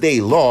 not because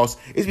they lost.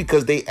 It's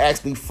because they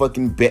actually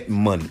fucking bet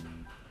money.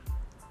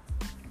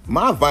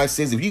 My advice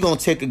is, if you're going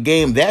to take a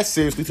game that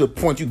seriously to the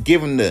point you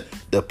giving the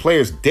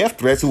players death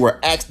threats who are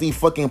actually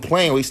fucking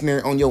playing, or sitting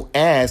there on your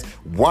ass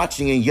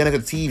watching and yelling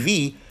at the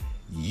TV,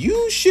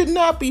 you should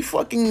not be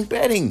fucking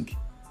betting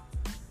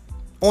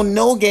on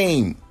no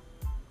game.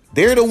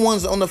 They're the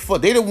ones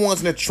they're the ones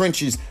in the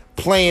trenches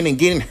playing and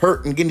getting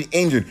hurt and getting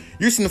injured.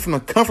 You're sitting from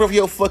the comfort of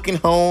your fucking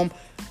home,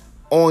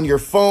 on your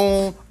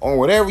phone, or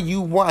whatever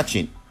you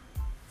watching.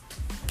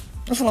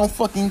 That's what I don't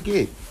fucking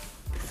get.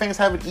 Fans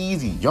have it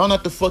easy. Y'all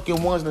not the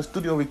fucking ones in the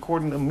studio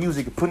recording the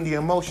music and putting the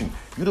emotion.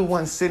 You the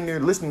ones sitting there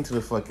listening to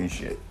the fucking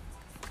shit.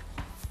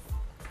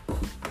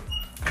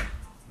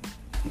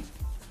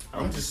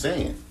 I'm just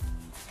saying.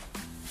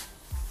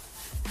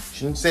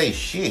 Shouldn't say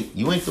shit.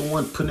 You ain't the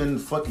one putting in the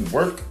fucking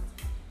work.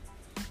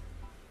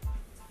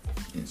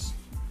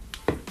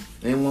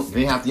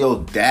 They have the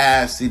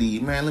audacity.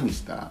 Man, let me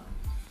stop.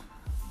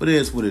 But it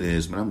is what it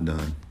is, man. I'm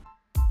done.